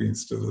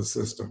savings to the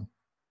system.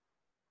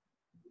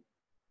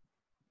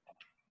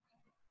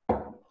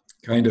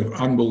 Kind of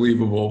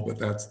unbelievable, but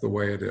that's the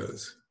way it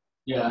is.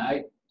 Yeah,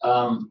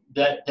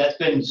 that's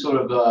been sort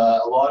of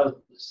a lot of,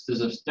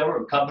 there's a number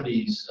of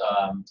companies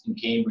in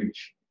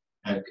Cambridge.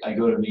 I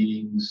go to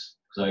meetings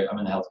because I'm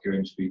in the healthcare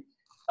industry,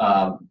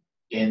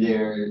 and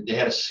they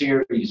had a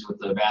series with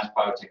the Mass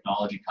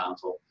Biotechnology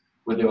Council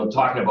where they were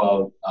talking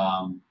about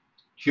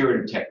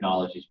curative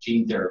technologies,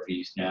 gene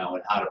therapies now,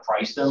 and how to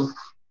price them.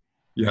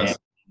 Yes.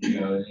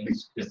 And,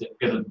 it's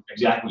because of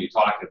exactly what you're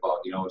talking about.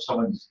 If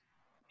someone's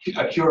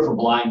a cure for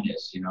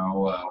blindness,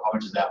 how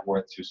much is that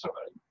worth to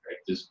somebody? Right?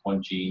 This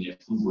one gene, if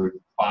Uber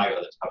bio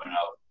that's coming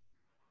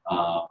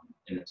out,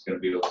 and it's going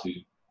to be able to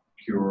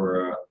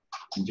cure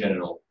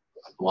congenital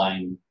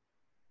blindness,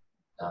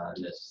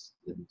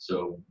 and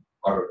so,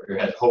 or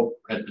has hope,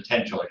 has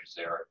potential, I should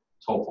say, or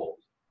it's hopeful.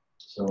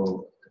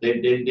 So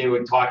they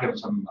were talking about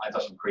some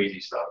crazy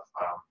stuff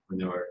when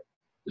they were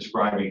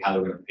describing how they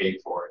were going to pay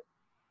for it.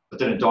 But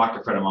then a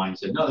doctor friend of mine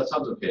said, "No, that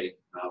sounds okay,"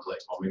 and I was like,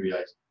 "Well, maybe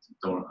I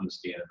don't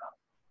understand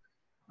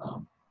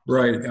enough."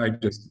 Right. I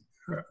just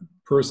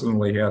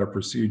personally had a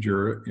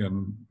procedure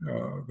in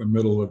the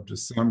middle of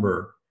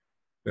December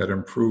that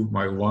improved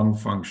my lung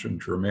function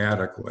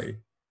dramatically.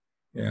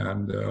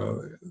 And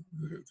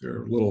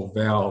there are little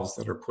valves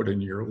that are put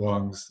in your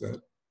lungs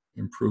that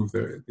improve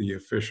the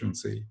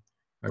efficiency.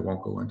 I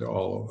won't go into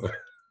all of the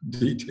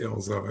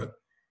details of it,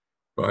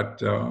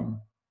 but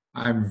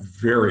I'm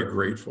very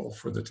grateful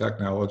for the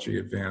technology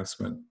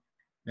advancement.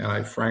 And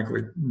I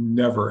frankly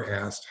never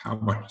asked how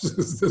much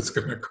is this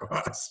going to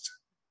cost.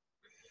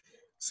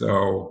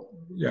 So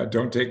yeah,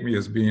 don't take me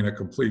as being a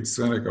complete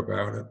cynic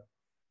about it,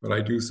 but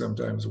I do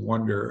sometimes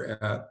wonder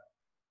at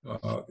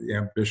the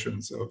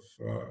ambitions of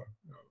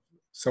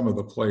some of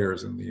the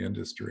players in the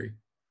industry.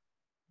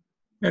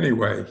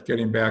 Anyway,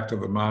 getting back to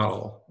the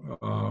model.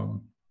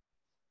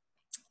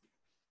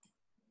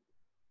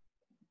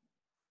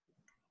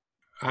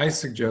 I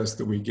suggest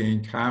that we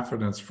gain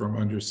confidence from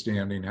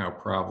understanding how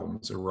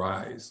problems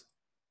arise.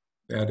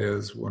 That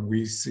is, when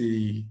we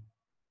see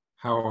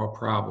how a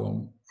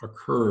problem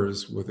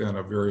occurs within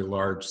a very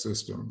large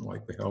system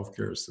like the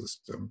healthcare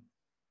system,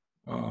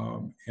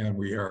 and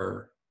we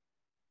are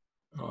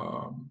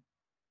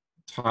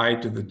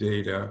tied to the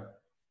data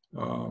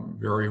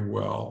very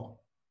well.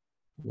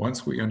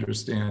 Once we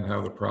understand how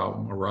the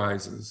problem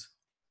arises,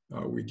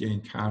 we gain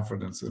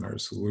confidence in our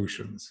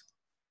solutions.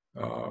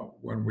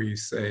 When we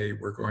say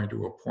we're going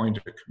to appoint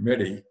a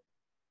committee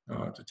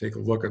to take a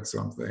look at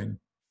something,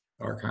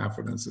 our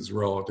confidence is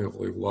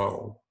relatively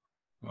low.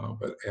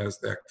 But as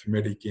that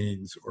committee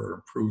gains or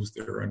improves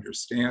their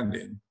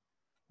understanding,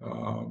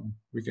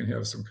 we can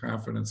have some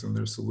confidence in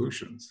their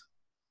solutions.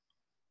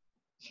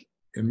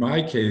 In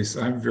my case,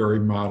 I'm very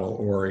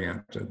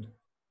model-oriented.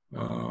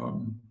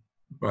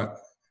 But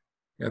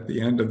at the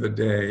end of the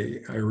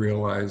day, I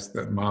realize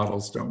that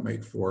models don't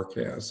make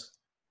forecasts.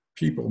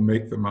 People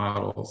make the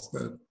models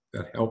that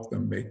help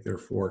them make their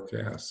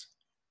forecasts.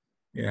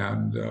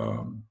 And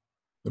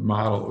the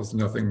model is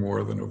nothing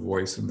more than a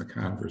voice in the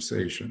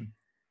conversation.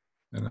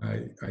 And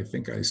I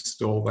think I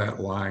stole that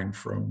line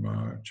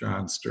from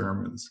John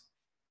Sterman's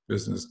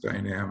Business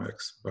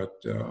Dynamics, but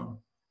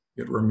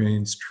it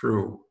remains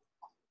true.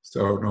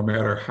 So no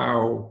matter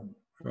how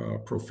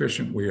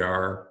proficient we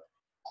are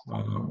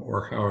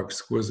or how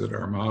exquisite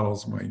our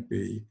models might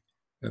be,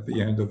 at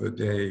the end of the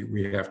day,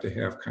 we have to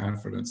have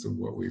confidence in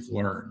what we've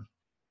learned.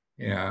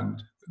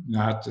 And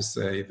not to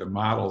say the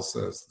model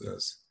says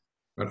this,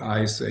 but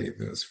I say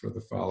this for the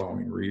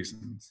following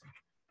reasons.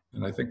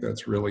 And I think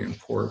that's really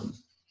important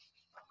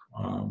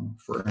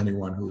for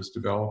anyone who is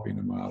developing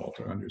a model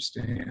to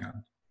understand.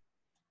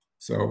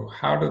 So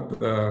how did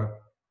the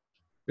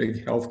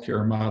big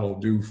healthcare model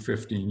do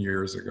 15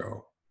 years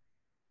ago.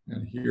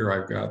 And here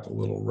I've got the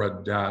little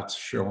red dots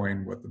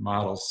showing what the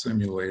model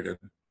simulated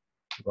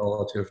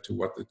relative to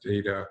what the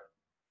data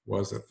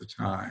was at the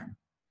time.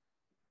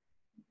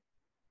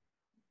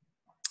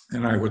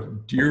 And I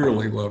would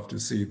dearly love to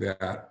see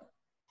that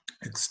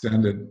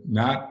extended,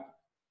 not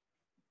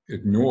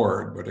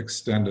ignored, but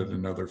extended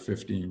another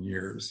 15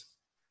 years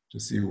to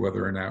see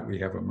whether or not we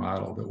have a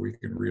model that we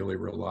can really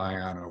rely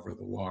on over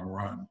the long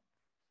run.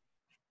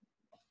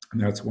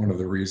 And that's one of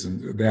the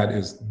reasons, that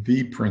is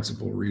the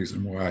principal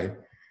reason why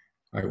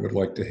I would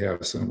like to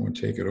have someone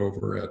take it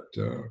over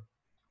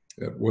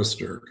at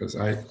Worcester, because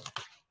I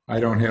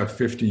don't have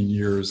 15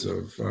 years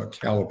of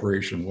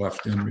calibration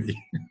left in me.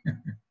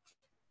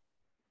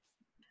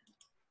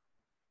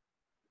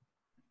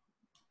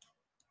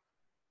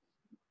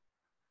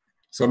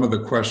 Some of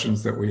the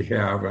questions that we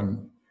have,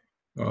 and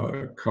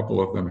a couple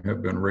of them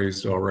have been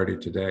raised already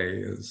today,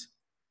 is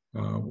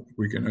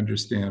we can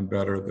understand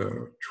better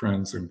the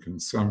trends in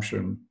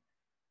consumption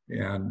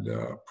and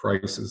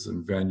prices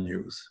and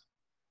venues.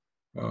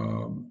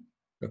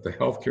 But the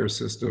healthcare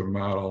system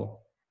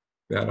model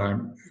that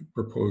I'm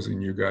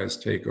proposing you guys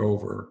take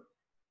over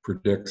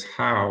predicts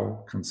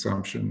how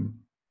consumption,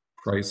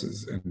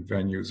 prices, and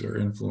venues are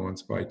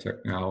influenced by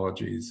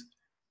technologies,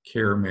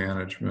 care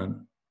management,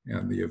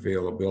 and the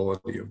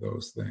availability of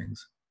those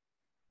things.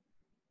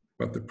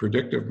 But the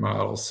predictive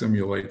model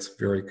simulates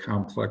very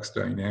complex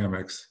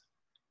dynamics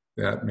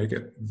that make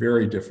it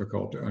very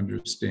difficult to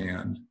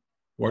understand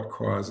what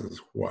causes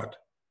what.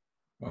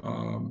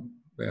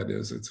 That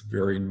is, it's a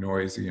very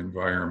noisy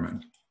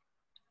environment.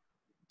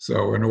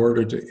 So in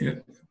order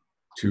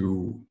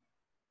to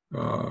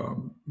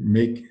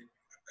make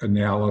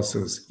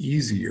analysis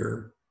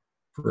easier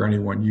for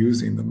anyone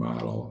using the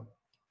model,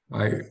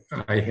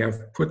 I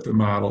have put the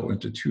model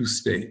into two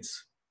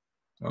states,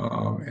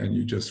 and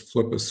you just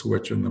flip a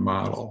switch in the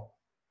model.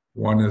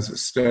 One is a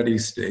steady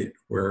state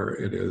where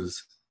it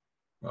is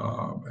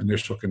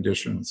initial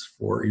conditions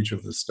for each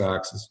of the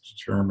stocks is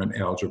determined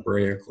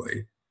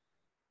algebraically,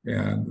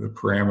 and the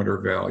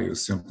parameter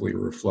values simply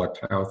reflect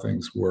how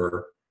things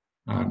were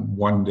on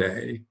one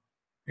day,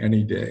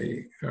 any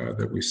day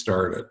that we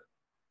started.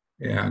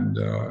 And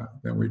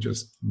then we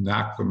just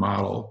knock the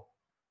model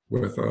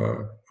with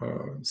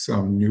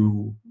some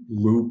new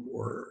loop,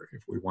 or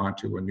if we want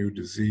to, a new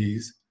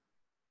disease,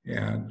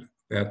 and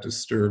that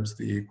disturbs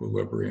the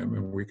equilibrium,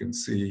 and we can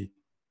see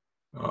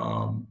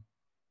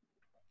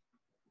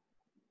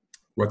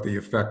what the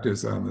effect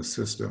is on the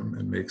system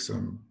and make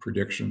some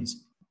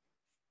predictions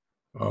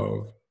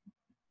of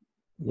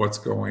what's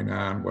going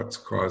on, what's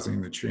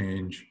causing the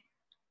change,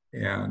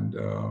 and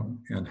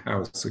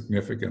how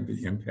significant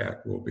the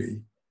impact will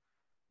be.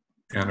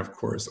 And of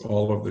course,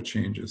 all of the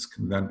changes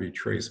can then be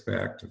traced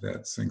back to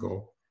that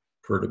single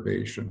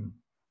perturbation.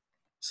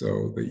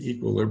 So the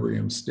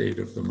equilibrium state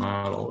of the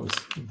model is,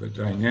 the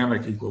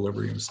dynamic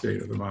equilibrium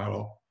state of the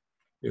model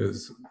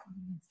is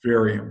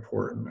very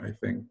important, I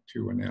think,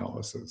 to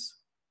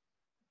analysis.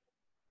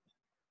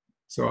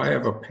 So I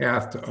have a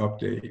path to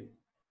update,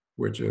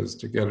 which is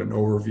to get an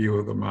overview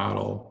of the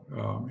model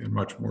in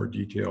much more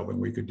detail than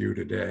we could do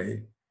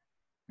today,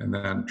 and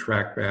then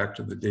track back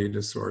to the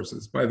data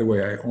sources. By the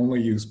way, I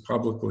only use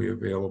publicly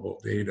available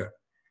data,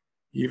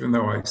 even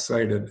though I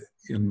cited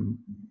in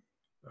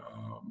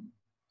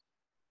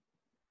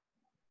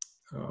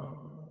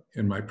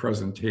my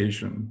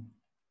presentation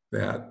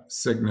that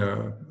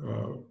Cigna,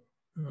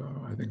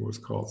 I think it was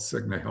called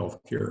Cigna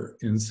Healthcare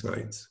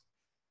Insights.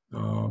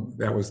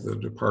 That was the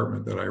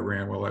department that I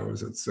ran while I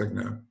was at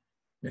Cigna.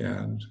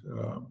 And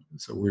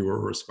so we were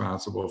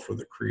responsible for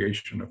the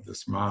creation of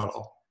this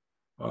model.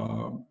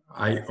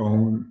 I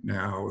own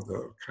now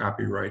the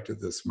copyright to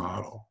this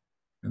model,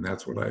 and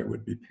that's what I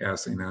would be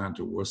passing on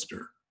to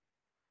Worcester.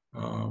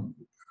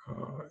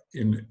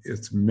 In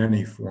its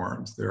many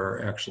forms, there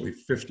are actually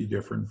 50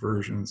 different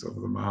versions of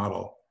the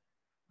model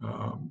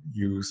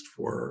used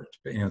to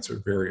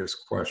answer various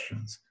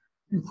questions,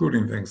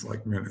 including things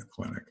like Minute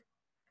Clinic.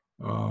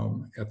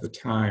 At the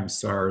time,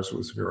 SARS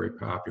was very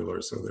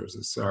popular, so there's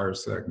a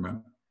SARS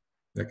segment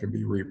that can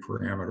be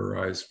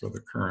reparameterized for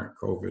the current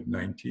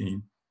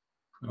COVID-19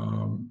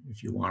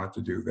 if you wanted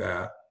to do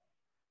that.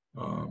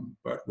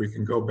 But we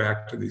can go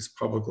back to these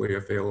publicly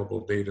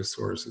available data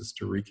sources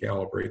to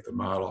recalibrate the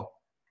model,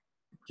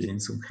 gain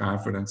some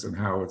confidence in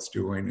how it's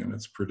doing and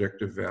its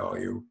predictive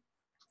value,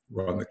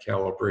 run the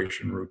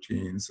calibration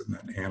routines, and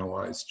then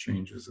analyze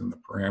changes in the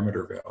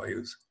parameter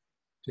values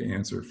to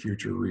answer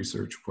future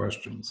research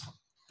questions.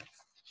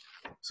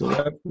 So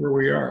that's where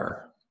we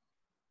are.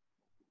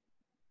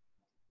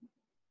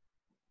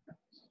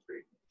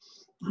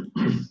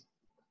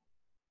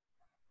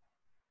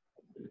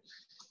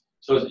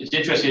 So it's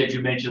interesting that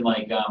you mentioned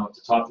like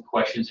the top of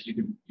questions that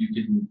you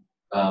can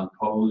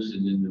pose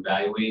and then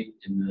evaluate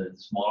in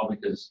this model,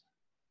 because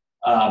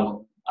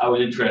I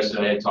was interested.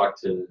 I had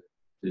talked to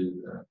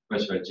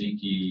Professor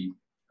Adziki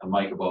and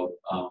Mike about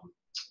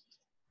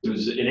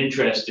there's an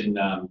interest in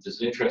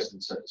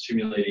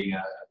simulating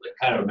like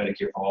kind of a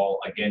Medicare for all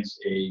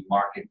against a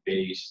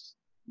market-based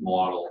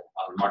model,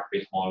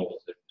 market-based model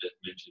that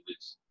mentioned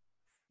is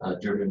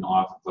driven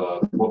off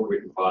of a book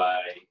written by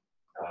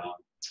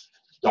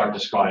Dr.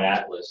 Scott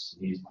Atlas.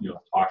 He's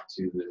talked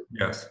to the.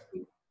 Yes.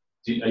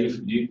 Do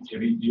you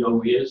know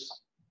who he is?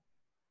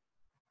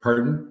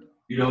 Pardon?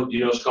 Do you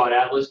know Scott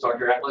Atlas,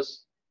 Dr.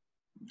 Atlas?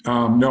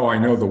 No, I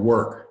know the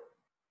work.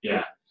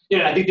 Yeah.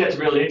 Yeah, I think that's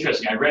really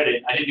interesting. I read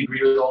it. I didn't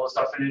agree with all the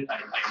stuff in it.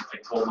 I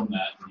told him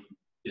that in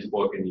his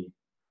book, and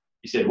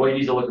he said, well, you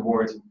need to look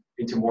more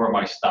into more of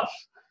my stuff.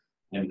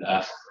 And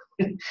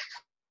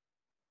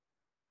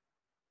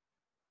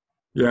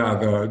Yeah,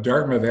 the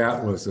Dartmouth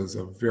Atlas is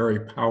a very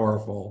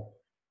powerful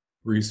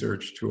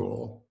research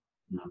tool.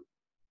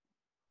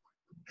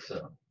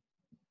 So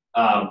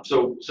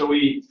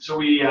we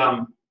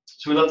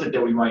left it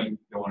that we might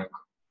want to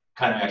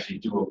kind of actually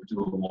do a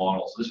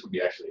model. So this would be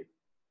a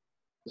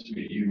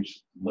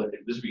huge lift.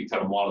 This would be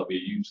kind of model that would be a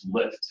huge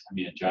lift. I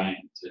mean, a giant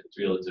to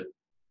be able to,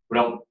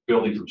 without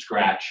building from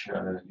scratch,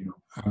 the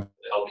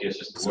healthcare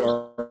system.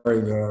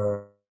 Sorry,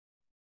 the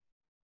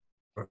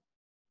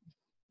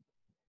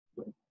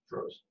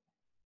Froze.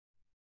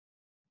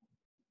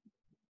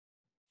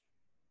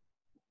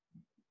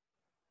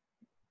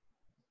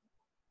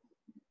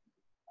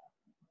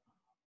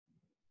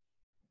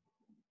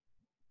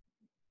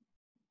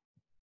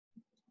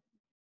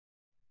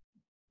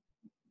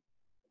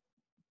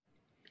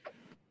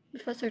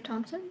 Professor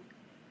Thompson?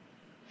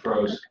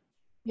 Froze.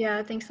 Yeah,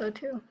 I think so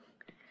too.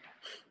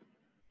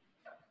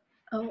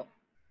 Oh,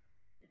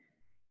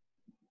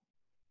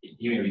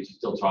 You may be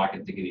still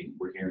talking, thinking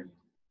we're hearing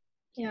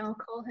you. yeah, I'll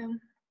call him.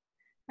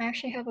 I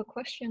actually have a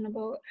question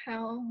about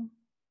how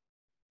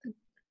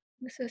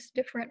this is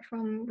different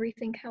from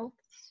Rethink Health.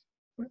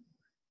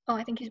 Oh,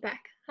 I think he's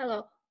back.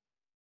 Hello.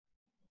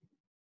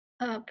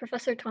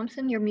 Professor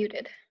Thompson, you're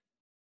muted.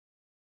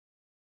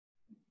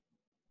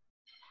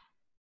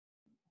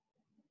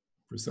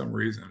 for some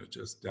reason, it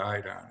just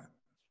died on it.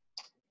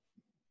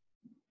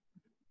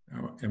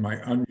 Now, am I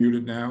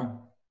unmuted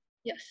now?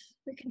 Yes,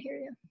 we can hear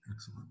you.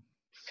 Excellent.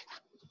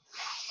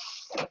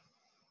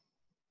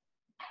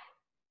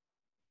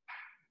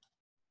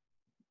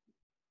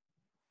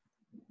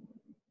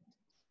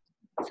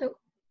 So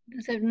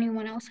does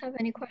anyone else have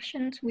any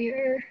questions? We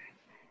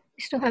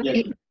still have Yeah.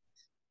 8.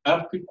 I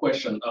have a quick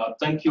question.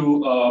 Thank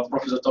you,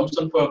 Professor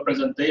Thompson, for your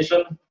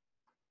presentation.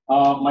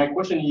 My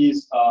question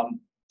is,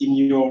 in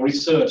your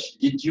research,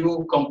 did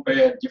you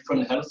compare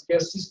different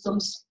healthcare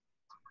systems?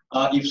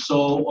 If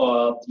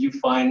so, do you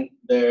find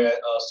there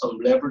are some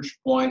leverage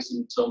points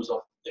in terms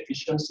of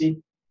efficiency?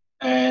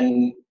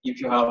 And if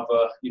you have,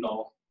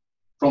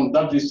 from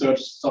that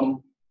research,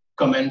 some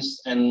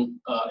comments and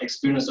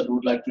experience that you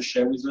would like to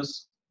share with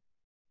us?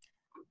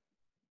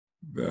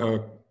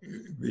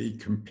 The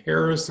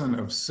comparison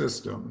of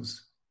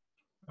systems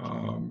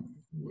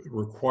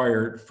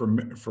required,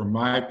 from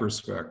my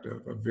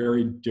perspective, a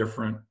very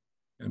different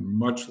and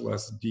much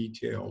less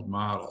detailed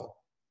model.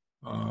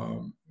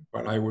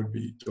 But I would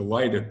be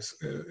delighted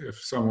if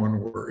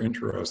someone were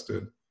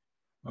interested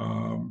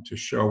to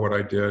show what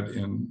I did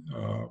in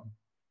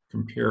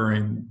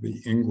comparing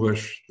the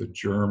English, the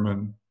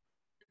German,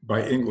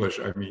 by English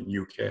I mean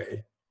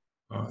UK,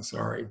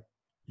 sorry,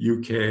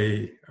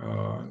 UK,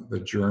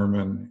 the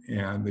German,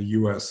 and the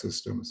US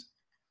systems.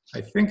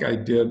 I think I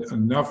did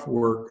enough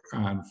work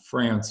on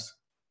France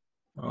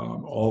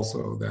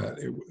also that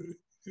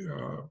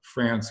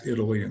France,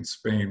 Italy, and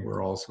Spain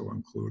were also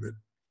included.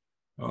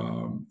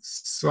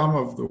 Some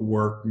of the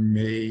work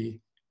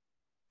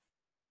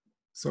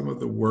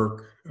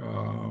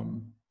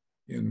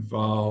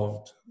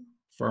involved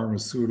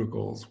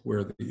pharmaceuticals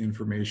where the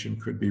information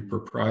could be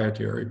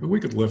proprietary, but we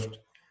could lift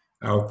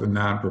out the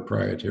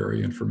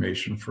non-proprietary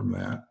information from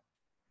that.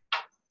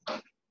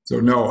 So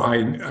no,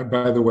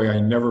 by the way, I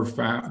never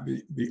found,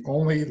 the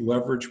only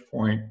leverage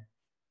point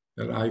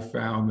that I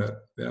found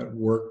that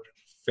worked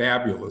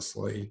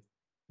fabulously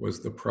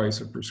was the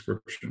price of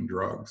prescription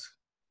drugs.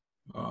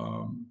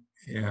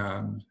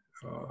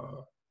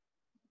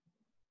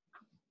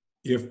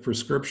 If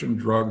prescription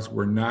drugs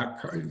were not,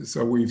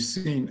 so we've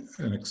seen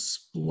an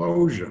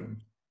explosion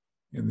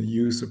in the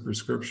use of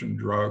prescription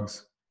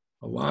drugs,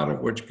 a lot of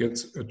which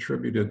gets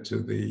attributed to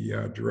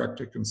the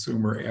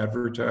direct-to-consumer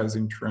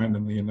advertising trend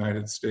in the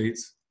United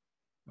States.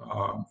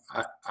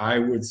 I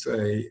would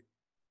say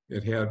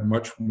it had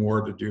much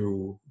more to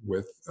do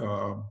with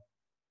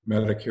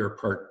Medicare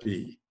Part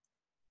D,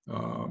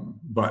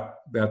 but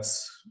that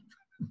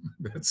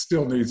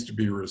still needs to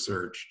be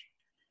researched.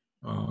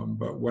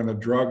 But when a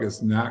drug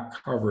is not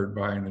covered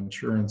by an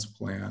insurance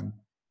plan,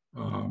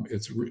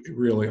 it's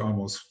really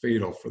almost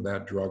fatal for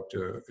that drug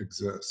to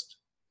exist.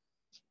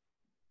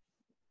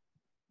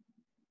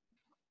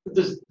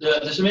 There's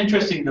some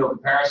interesting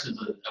comparisons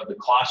of the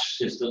cost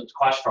systems,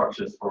 cost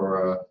structures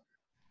for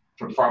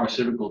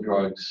pharmaceutical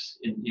drugs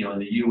in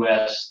the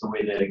U.S. the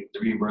way that the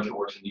reimbursement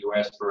works in the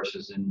U.S.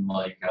 versus in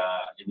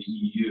in the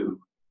EU.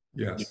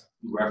 Yes.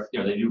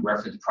 They do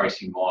reference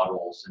pricing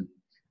models, and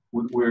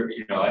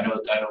I know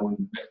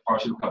when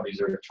pharmaceutical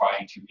companies are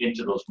trying to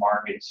enter those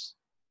markets,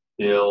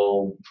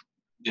 they'll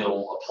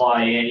they'll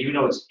apply in, even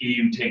though it's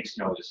EU takes,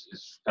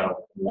 is kind of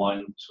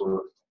one sort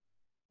of,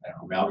 I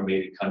don't know,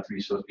 amalgamated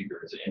country, so to speak,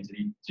 or it's an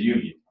entity, it's a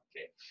union.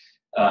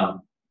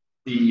 Okay.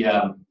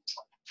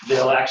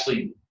 They'll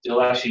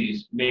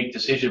actually make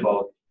decisions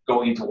about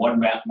going into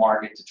one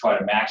market to try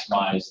to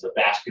maximize the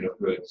basket of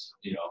goods,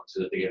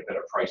 so that they get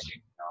better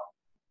pricing.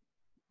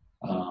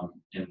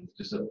 And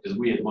because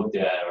we had looked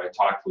at, or I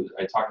talked with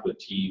a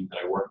team that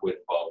I work with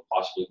about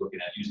possibly looking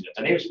at using a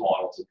dynamics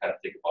model to kind of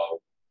think about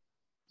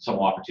some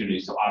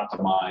opportunities to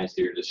optimize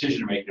their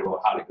decision making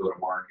about how to go to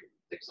market,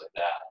 things like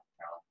that.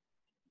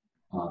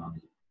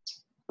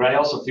 But I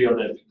also feel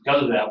that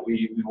because of that,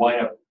 we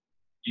wind up,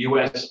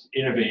 U.S.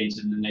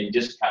 innovates and then they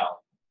discount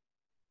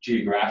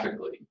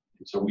geographically,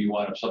 and so we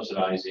wind up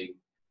subsidizing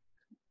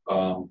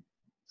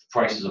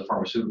prices of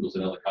pharmaceuticals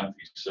in other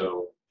countries.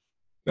 So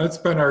that's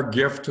been our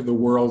gift to the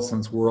world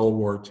since World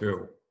War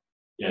II.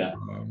 Yeah.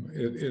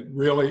 It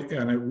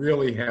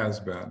really has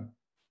been.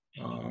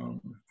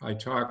 I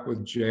talked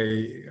with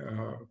Jay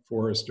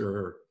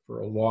Forrester for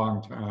a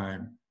long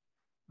time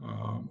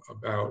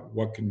about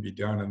what can be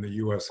done in the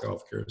U.S.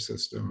 healthcare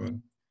system,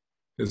 and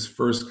his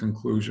first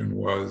conclusion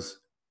was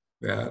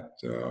that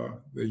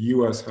the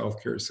U.S.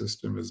 healthcare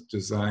system is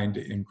designed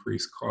to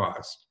increase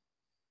cost.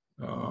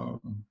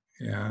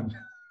 And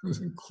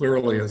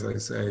clearly, as I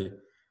say,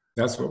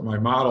 that's what my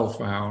model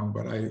found,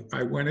 but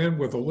I went in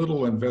with a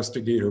little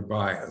investigator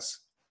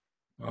bias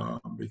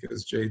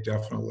because Jay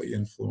definitely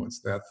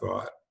influenced that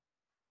thought.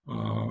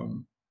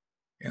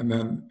 And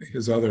then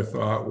his other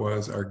thought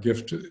was our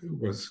gift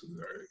was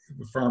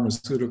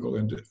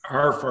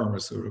our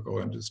pharmaceutical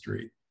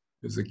industry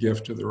is a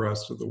gift to the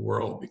rest of the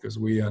world because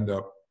we end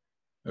up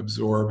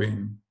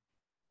absorbing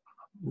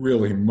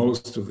really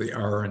most of the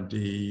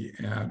R&D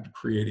and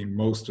creating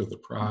most of the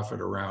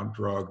profit around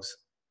drugs,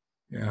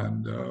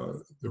 and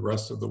the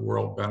rest of the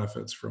world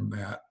benefits from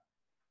that.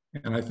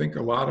 And I think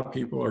a lot of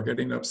people are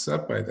getting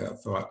upset by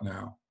that thought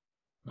now.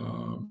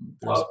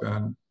 There's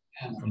been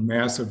a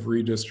massive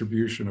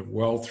redistribution of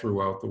wealth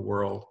throughout the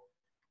world.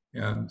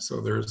 And so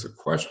there's a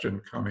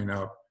question coming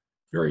up,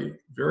 very,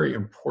 very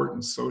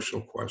important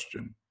social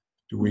question.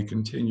 Do we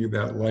continue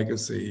that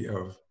legacy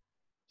of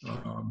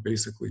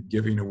basically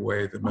giving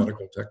away the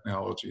medical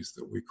technologies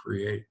that we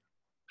create?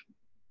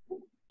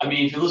 I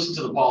mean, if you listen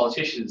to the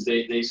politicians,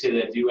 they say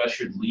that the U.S.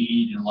 should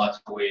lead in lots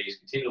of ways,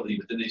 continue to lead,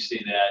 but then they say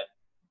that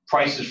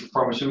prices for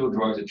pharmaceutical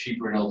drugs are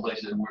cheaper in other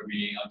places and we're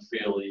being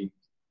unfairly,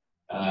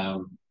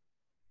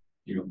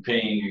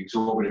 paying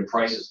exorbitant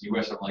prices in the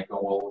U.S. I'm like, oh,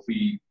 well, if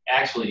we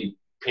actually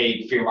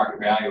paid fair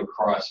market value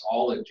across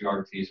all the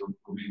geographies, the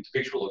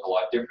picture would look a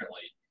lot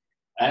differently.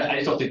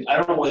 I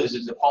don't know whether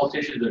it's the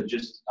politicians are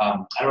just, I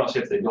don't know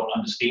if they don't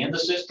understand the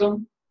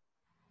system,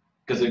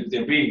 because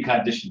they're being kind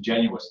of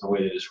disingenuous in the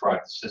way they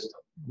describe the system.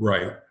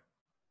 Right.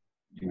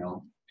 And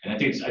I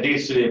think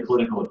it's to their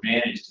political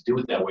advantage to do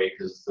it that way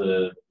because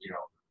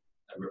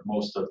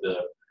most of the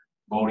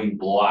voting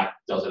bloc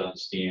doesn't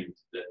understand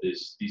that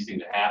these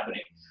things are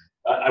happening.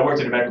 I worked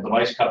at a medical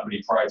device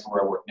company prior to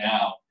where I work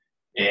now,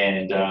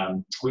 and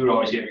we would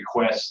always get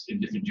requests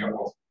in different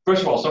general.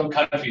 First of all, some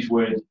countries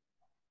would,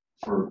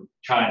 for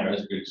China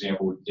as a good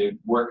example, they'd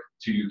work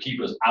to keep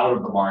us out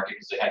of the market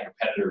because they had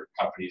competitor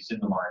companies in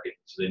the market.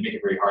 So they make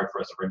it very hard for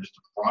us to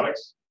register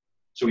products.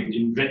 So we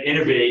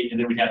innovate, and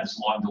then we'd have this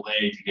long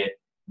delay to get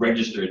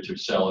registered to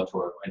sell into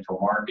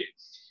a market.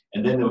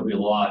 And then there would be a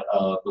lot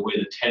of the way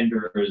the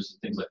tenders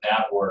and things like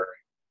that work.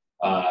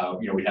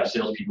 We'd have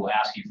salespeople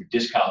asking for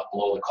discounts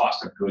below the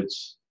cost of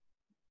goods,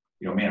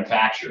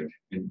 manufactured.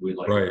 And we'd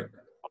like, right.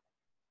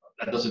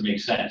 That doesn't make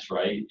sense,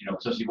 right?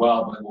 Especially,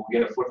 but we'll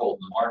get a foothold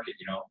in the market,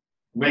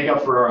 Make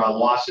up for our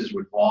losses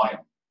with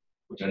volume,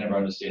 which I never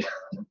understand.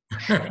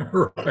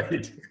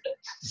 Right.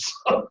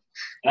 So,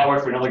 and I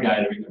worked for another guy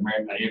at an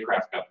American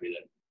aircraft company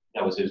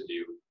that was his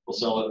view. We'll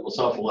sell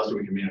it for less than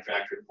we can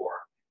manufacture it for,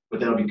 but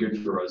that'll be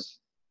good for us.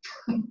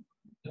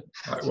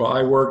 Well,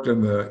 I worked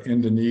in the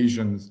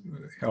Indonesian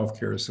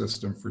healthcare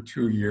system for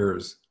 2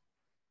 years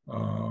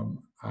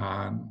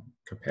on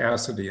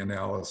capacity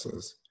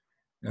analysis,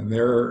 and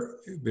their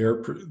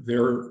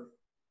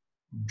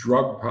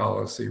drug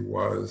policy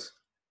was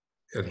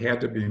it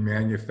had to be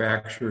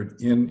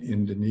manufactured in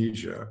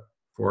Indonesia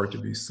for it to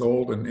be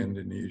sold in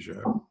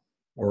Indonesia,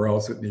 or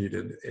else it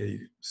needed a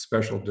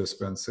special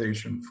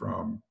dispensation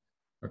from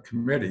a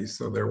committee.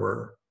 So there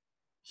were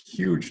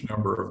huge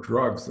number of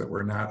drugs that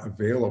were not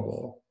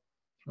available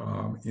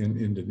in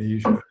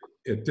Indonesia.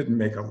 It didn't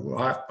make a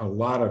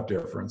lot of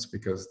difference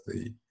because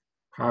the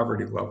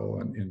poverty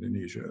level in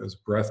Indonesia is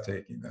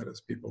breathtaking. That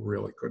is, people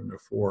really couldn't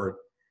afford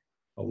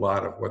a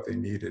lot of what they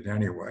needed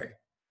anyway.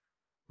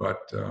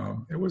 But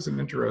it was an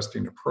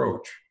interesting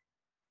approach.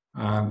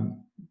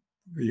 On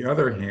the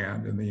other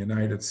hand, in the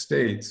United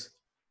States,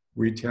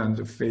 we tend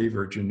to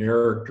favor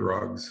generic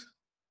drugs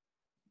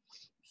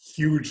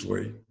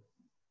hugely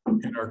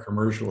in our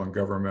commercial and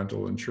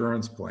governmental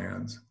insurance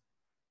plans.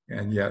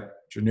 And yet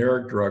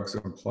generic drugs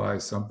imply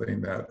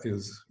something that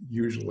is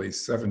usually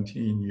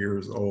 17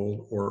 years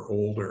old or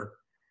older.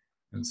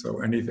 And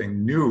so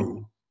anything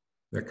new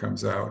that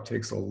comes out. It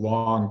takes a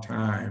long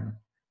time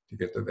to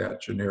get to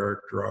that generic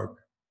drug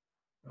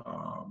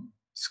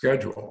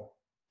schedule.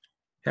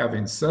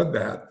 Having said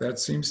that, that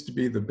seems to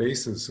be the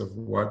basis of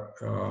what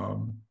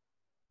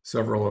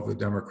several of the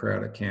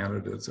Democratic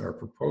candidates are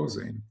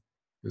proposing,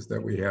 is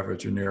that we have a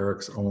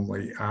generics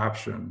only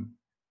option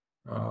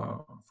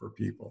for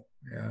people.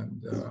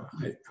 And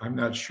I'm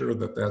not sure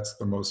that that's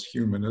the most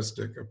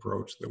humanistic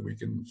approach that we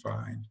can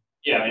find.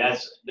 Yeah, I mean,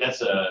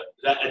 that's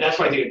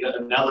why I think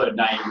another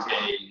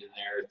naivete in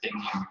there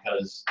thinking,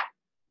 because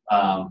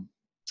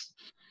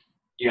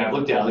yeah, I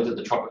looked at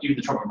the Trump, even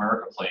the Trump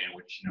America plan,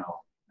 which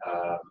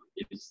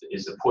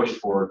is a push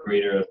for a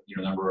greater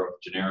number of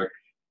generic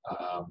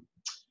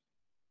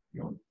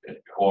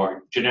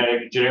or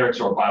generics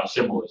or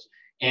biosimilars.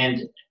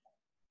 And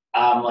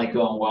I'm like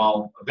going,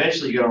 well,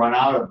 eventually you're going to run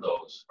out of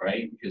those,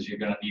 right? Because you're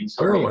going to need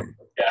something. Clearly.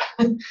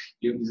 Yeah.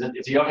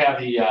 If you don't have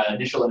the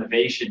initial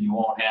innovation, you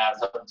won't have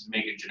something to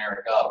make it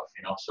generic of,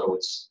 So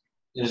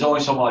there's only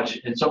so much.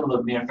 And some of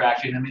the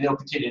manufacturing, I mean, they'll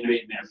continue to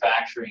innovate in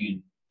manufacturing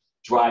and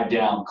drive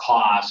down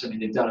costs. I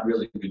mean, they've done a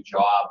really good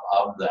job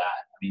of that.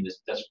 I mean,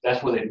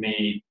 that's where they've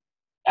made.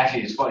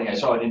 Actually, it's funny. I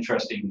saw an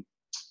interesting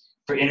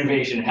for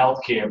innovation in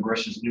healthcare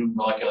versus new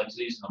molecular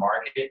entities in the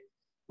market.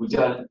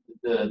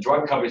 The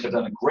drug companies have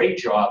done a great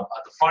job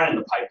at the front end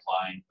of the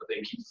pipeline, but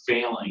they keep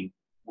failing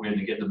where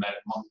they get the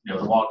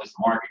longest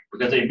market,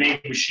 because they've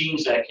made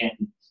machines that can,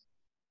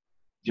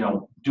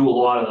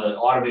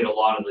 automate a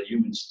lot of the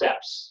human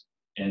steps,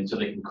 and so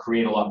they can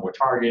create a lot more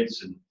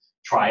targets and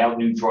try out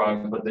new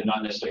drugs, but they're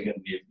not necessarily going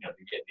to be, get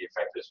the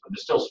effectiveness. But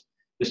they're still,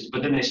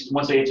 but then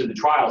once they enter the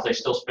trials, they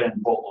still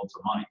spend boatloads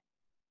of money.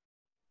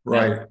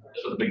 Right.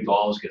 That's where the big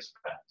dollars get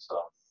spent.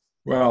 So.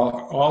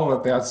 Well, all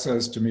that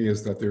says to me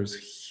is that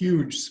there's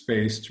huge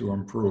space to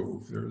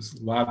improve. There's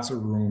lots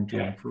of room to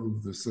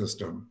improve the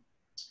system.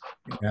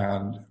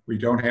 And we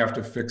don't have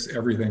to fix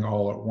everything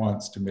all at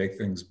once to make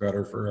things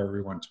better for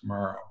everyone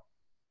tomorrow.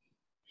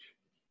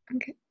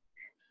 Okay.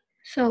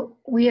 So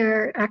we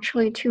are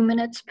actually 2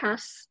 minutes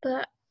past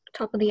the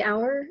top of the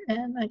hour,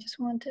 and I just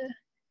want to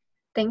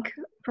thank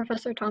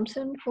Professor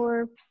Thompson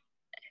for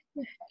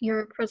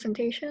your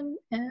presentation.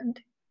 And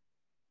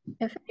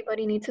if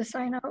anybody needs to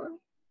sign out,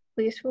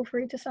 please feel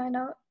free to sign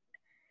out.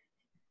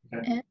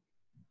 Okay. And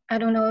I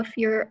don't know if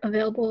you're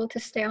available to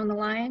stay on the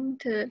line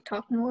to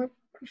talk more,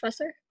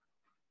 Professor.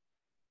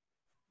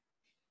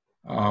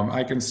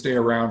 I can stay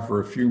around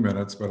for a few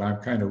minutes, but I'm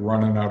kind of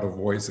running out of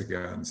voice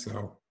again,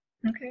 so.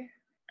 Okay,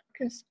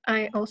 because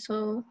I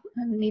also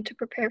need to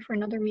prepare for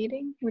another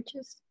meeting, which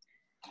is.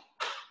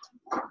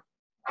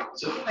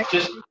 So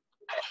just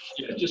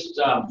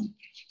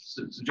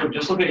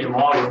look at your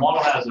model. Your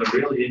model has a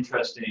really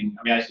interesting.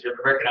 I mean, I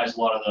recognize a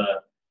lot of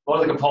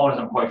the components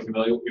I'm quite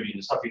familiar with. I mean,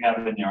 the stuff you have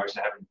in there, I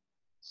haven't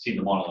seen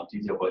the model in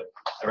detail, but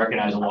I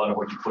recognize a lot of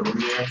what you put in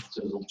there. So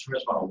there's a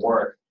tremendous amount of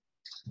work.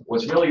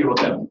 What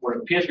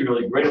appears to be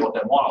really great about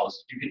that model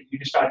is you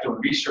can start doing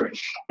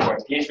research, or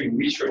answering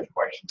research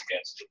questions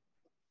against it,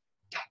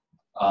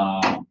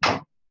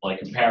 like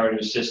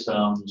comparative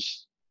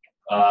systems.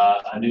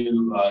 A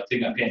new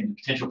thing, a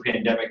potential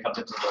pandemic comes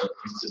into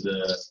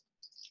the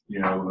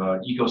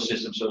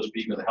ecosystem, so to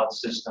speak, or the health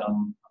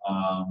system.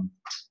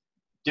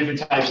 Different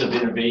types of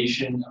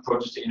innovation,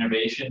 approaches to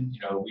innovation.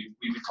 We've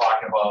been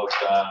talking about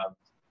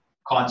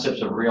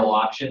concepts of real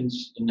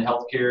options in the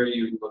healthcare.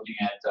 You're looking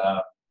at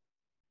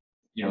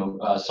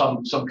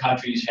some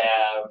countries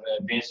have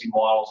advancing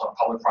models on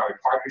public-private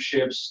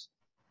partnerships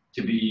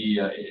to be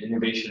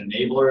innovation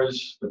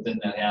enablers, but then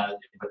they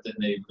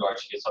would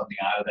actually get something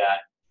out of that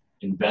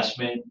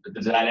investment. But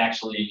does that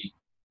actually,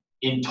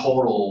 in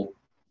total,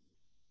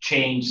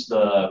 change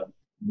the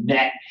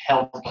net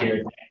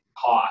healthcare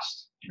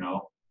cost?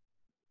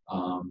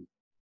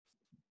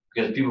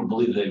 Because people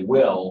believe they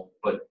will,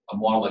 but a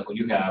model like what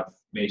you have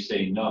may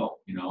say no,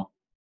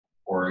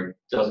 or it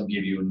doesn't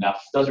give you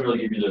enough, doesn't really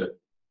give you the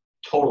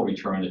total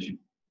return that you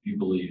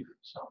believe.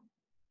 So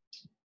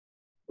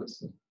what's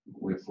the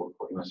way forward?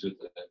 What do you want to do?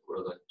 What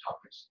are the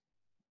topics?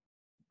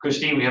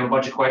 Christine, we have a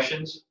bunch of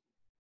questions.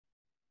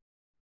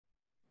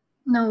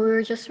 No, we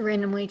were just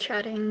randomly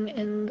chatting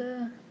in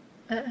the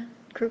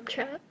group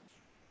chat.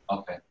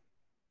 Okay.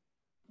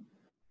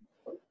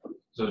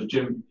 So is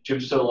Jim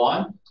still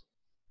on?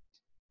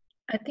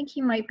 I think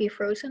he might be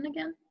frozen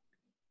again.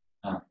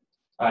 All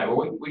right.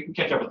 Well, we can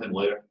catch up with him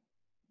later.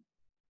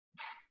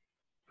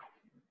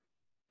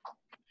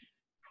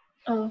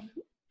 Oh,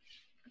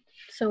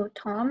 so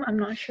Tom, I'm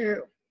not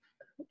sure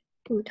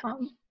who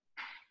Tom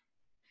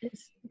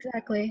is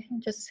exactly,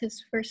 just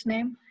his first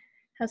name,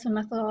 has a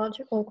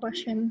methodological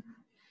question.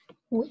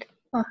 Oh,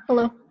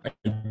 hello. I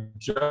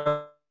just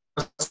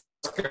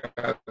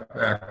got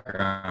back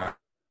on.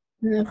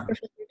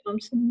 Professor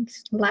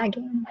Thompson's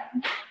lagging,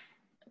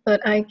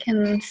 but I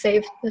can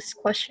save this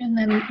question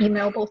and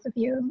email both of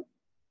you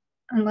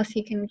unless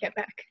he can get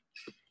back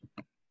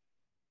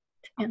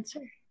to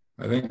answer.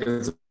 I think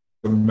it's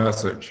a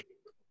message.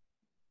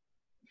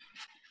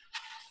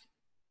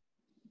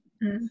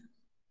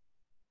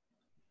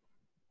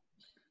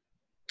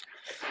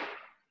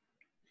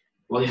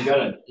 Well, he's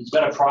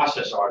got a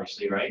process,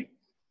 obviously, right?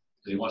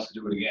 Because he wants to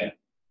do it again.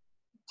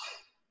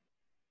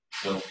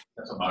 So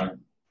that's what I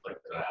like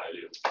to know how to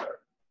do.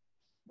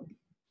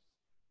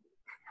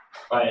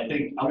 All right, I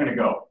think I'm gonna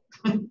go.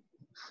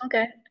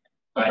 Okay.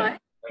 All right,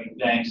 Bye.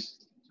 thanks.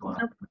 Do you want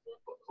to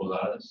close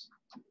out of this?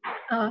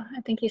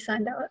 I think he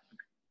signed out.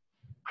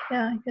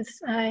 Yeah,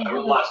 because I have.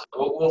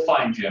 We'll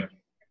find Jim.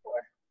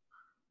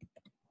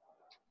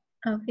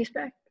 Oh, he's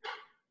back.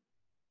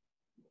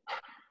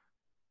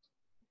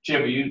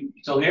 Jim, are you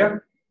still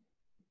here?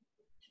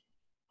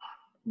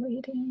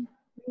 Waiting.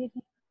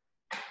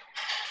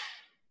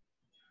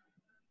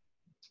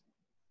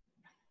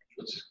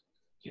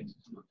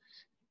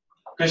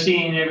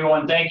 Christine,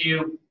 everyone, thank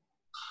you.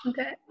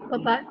 Okay.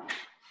 Bye-bye.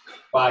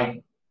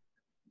 Bye.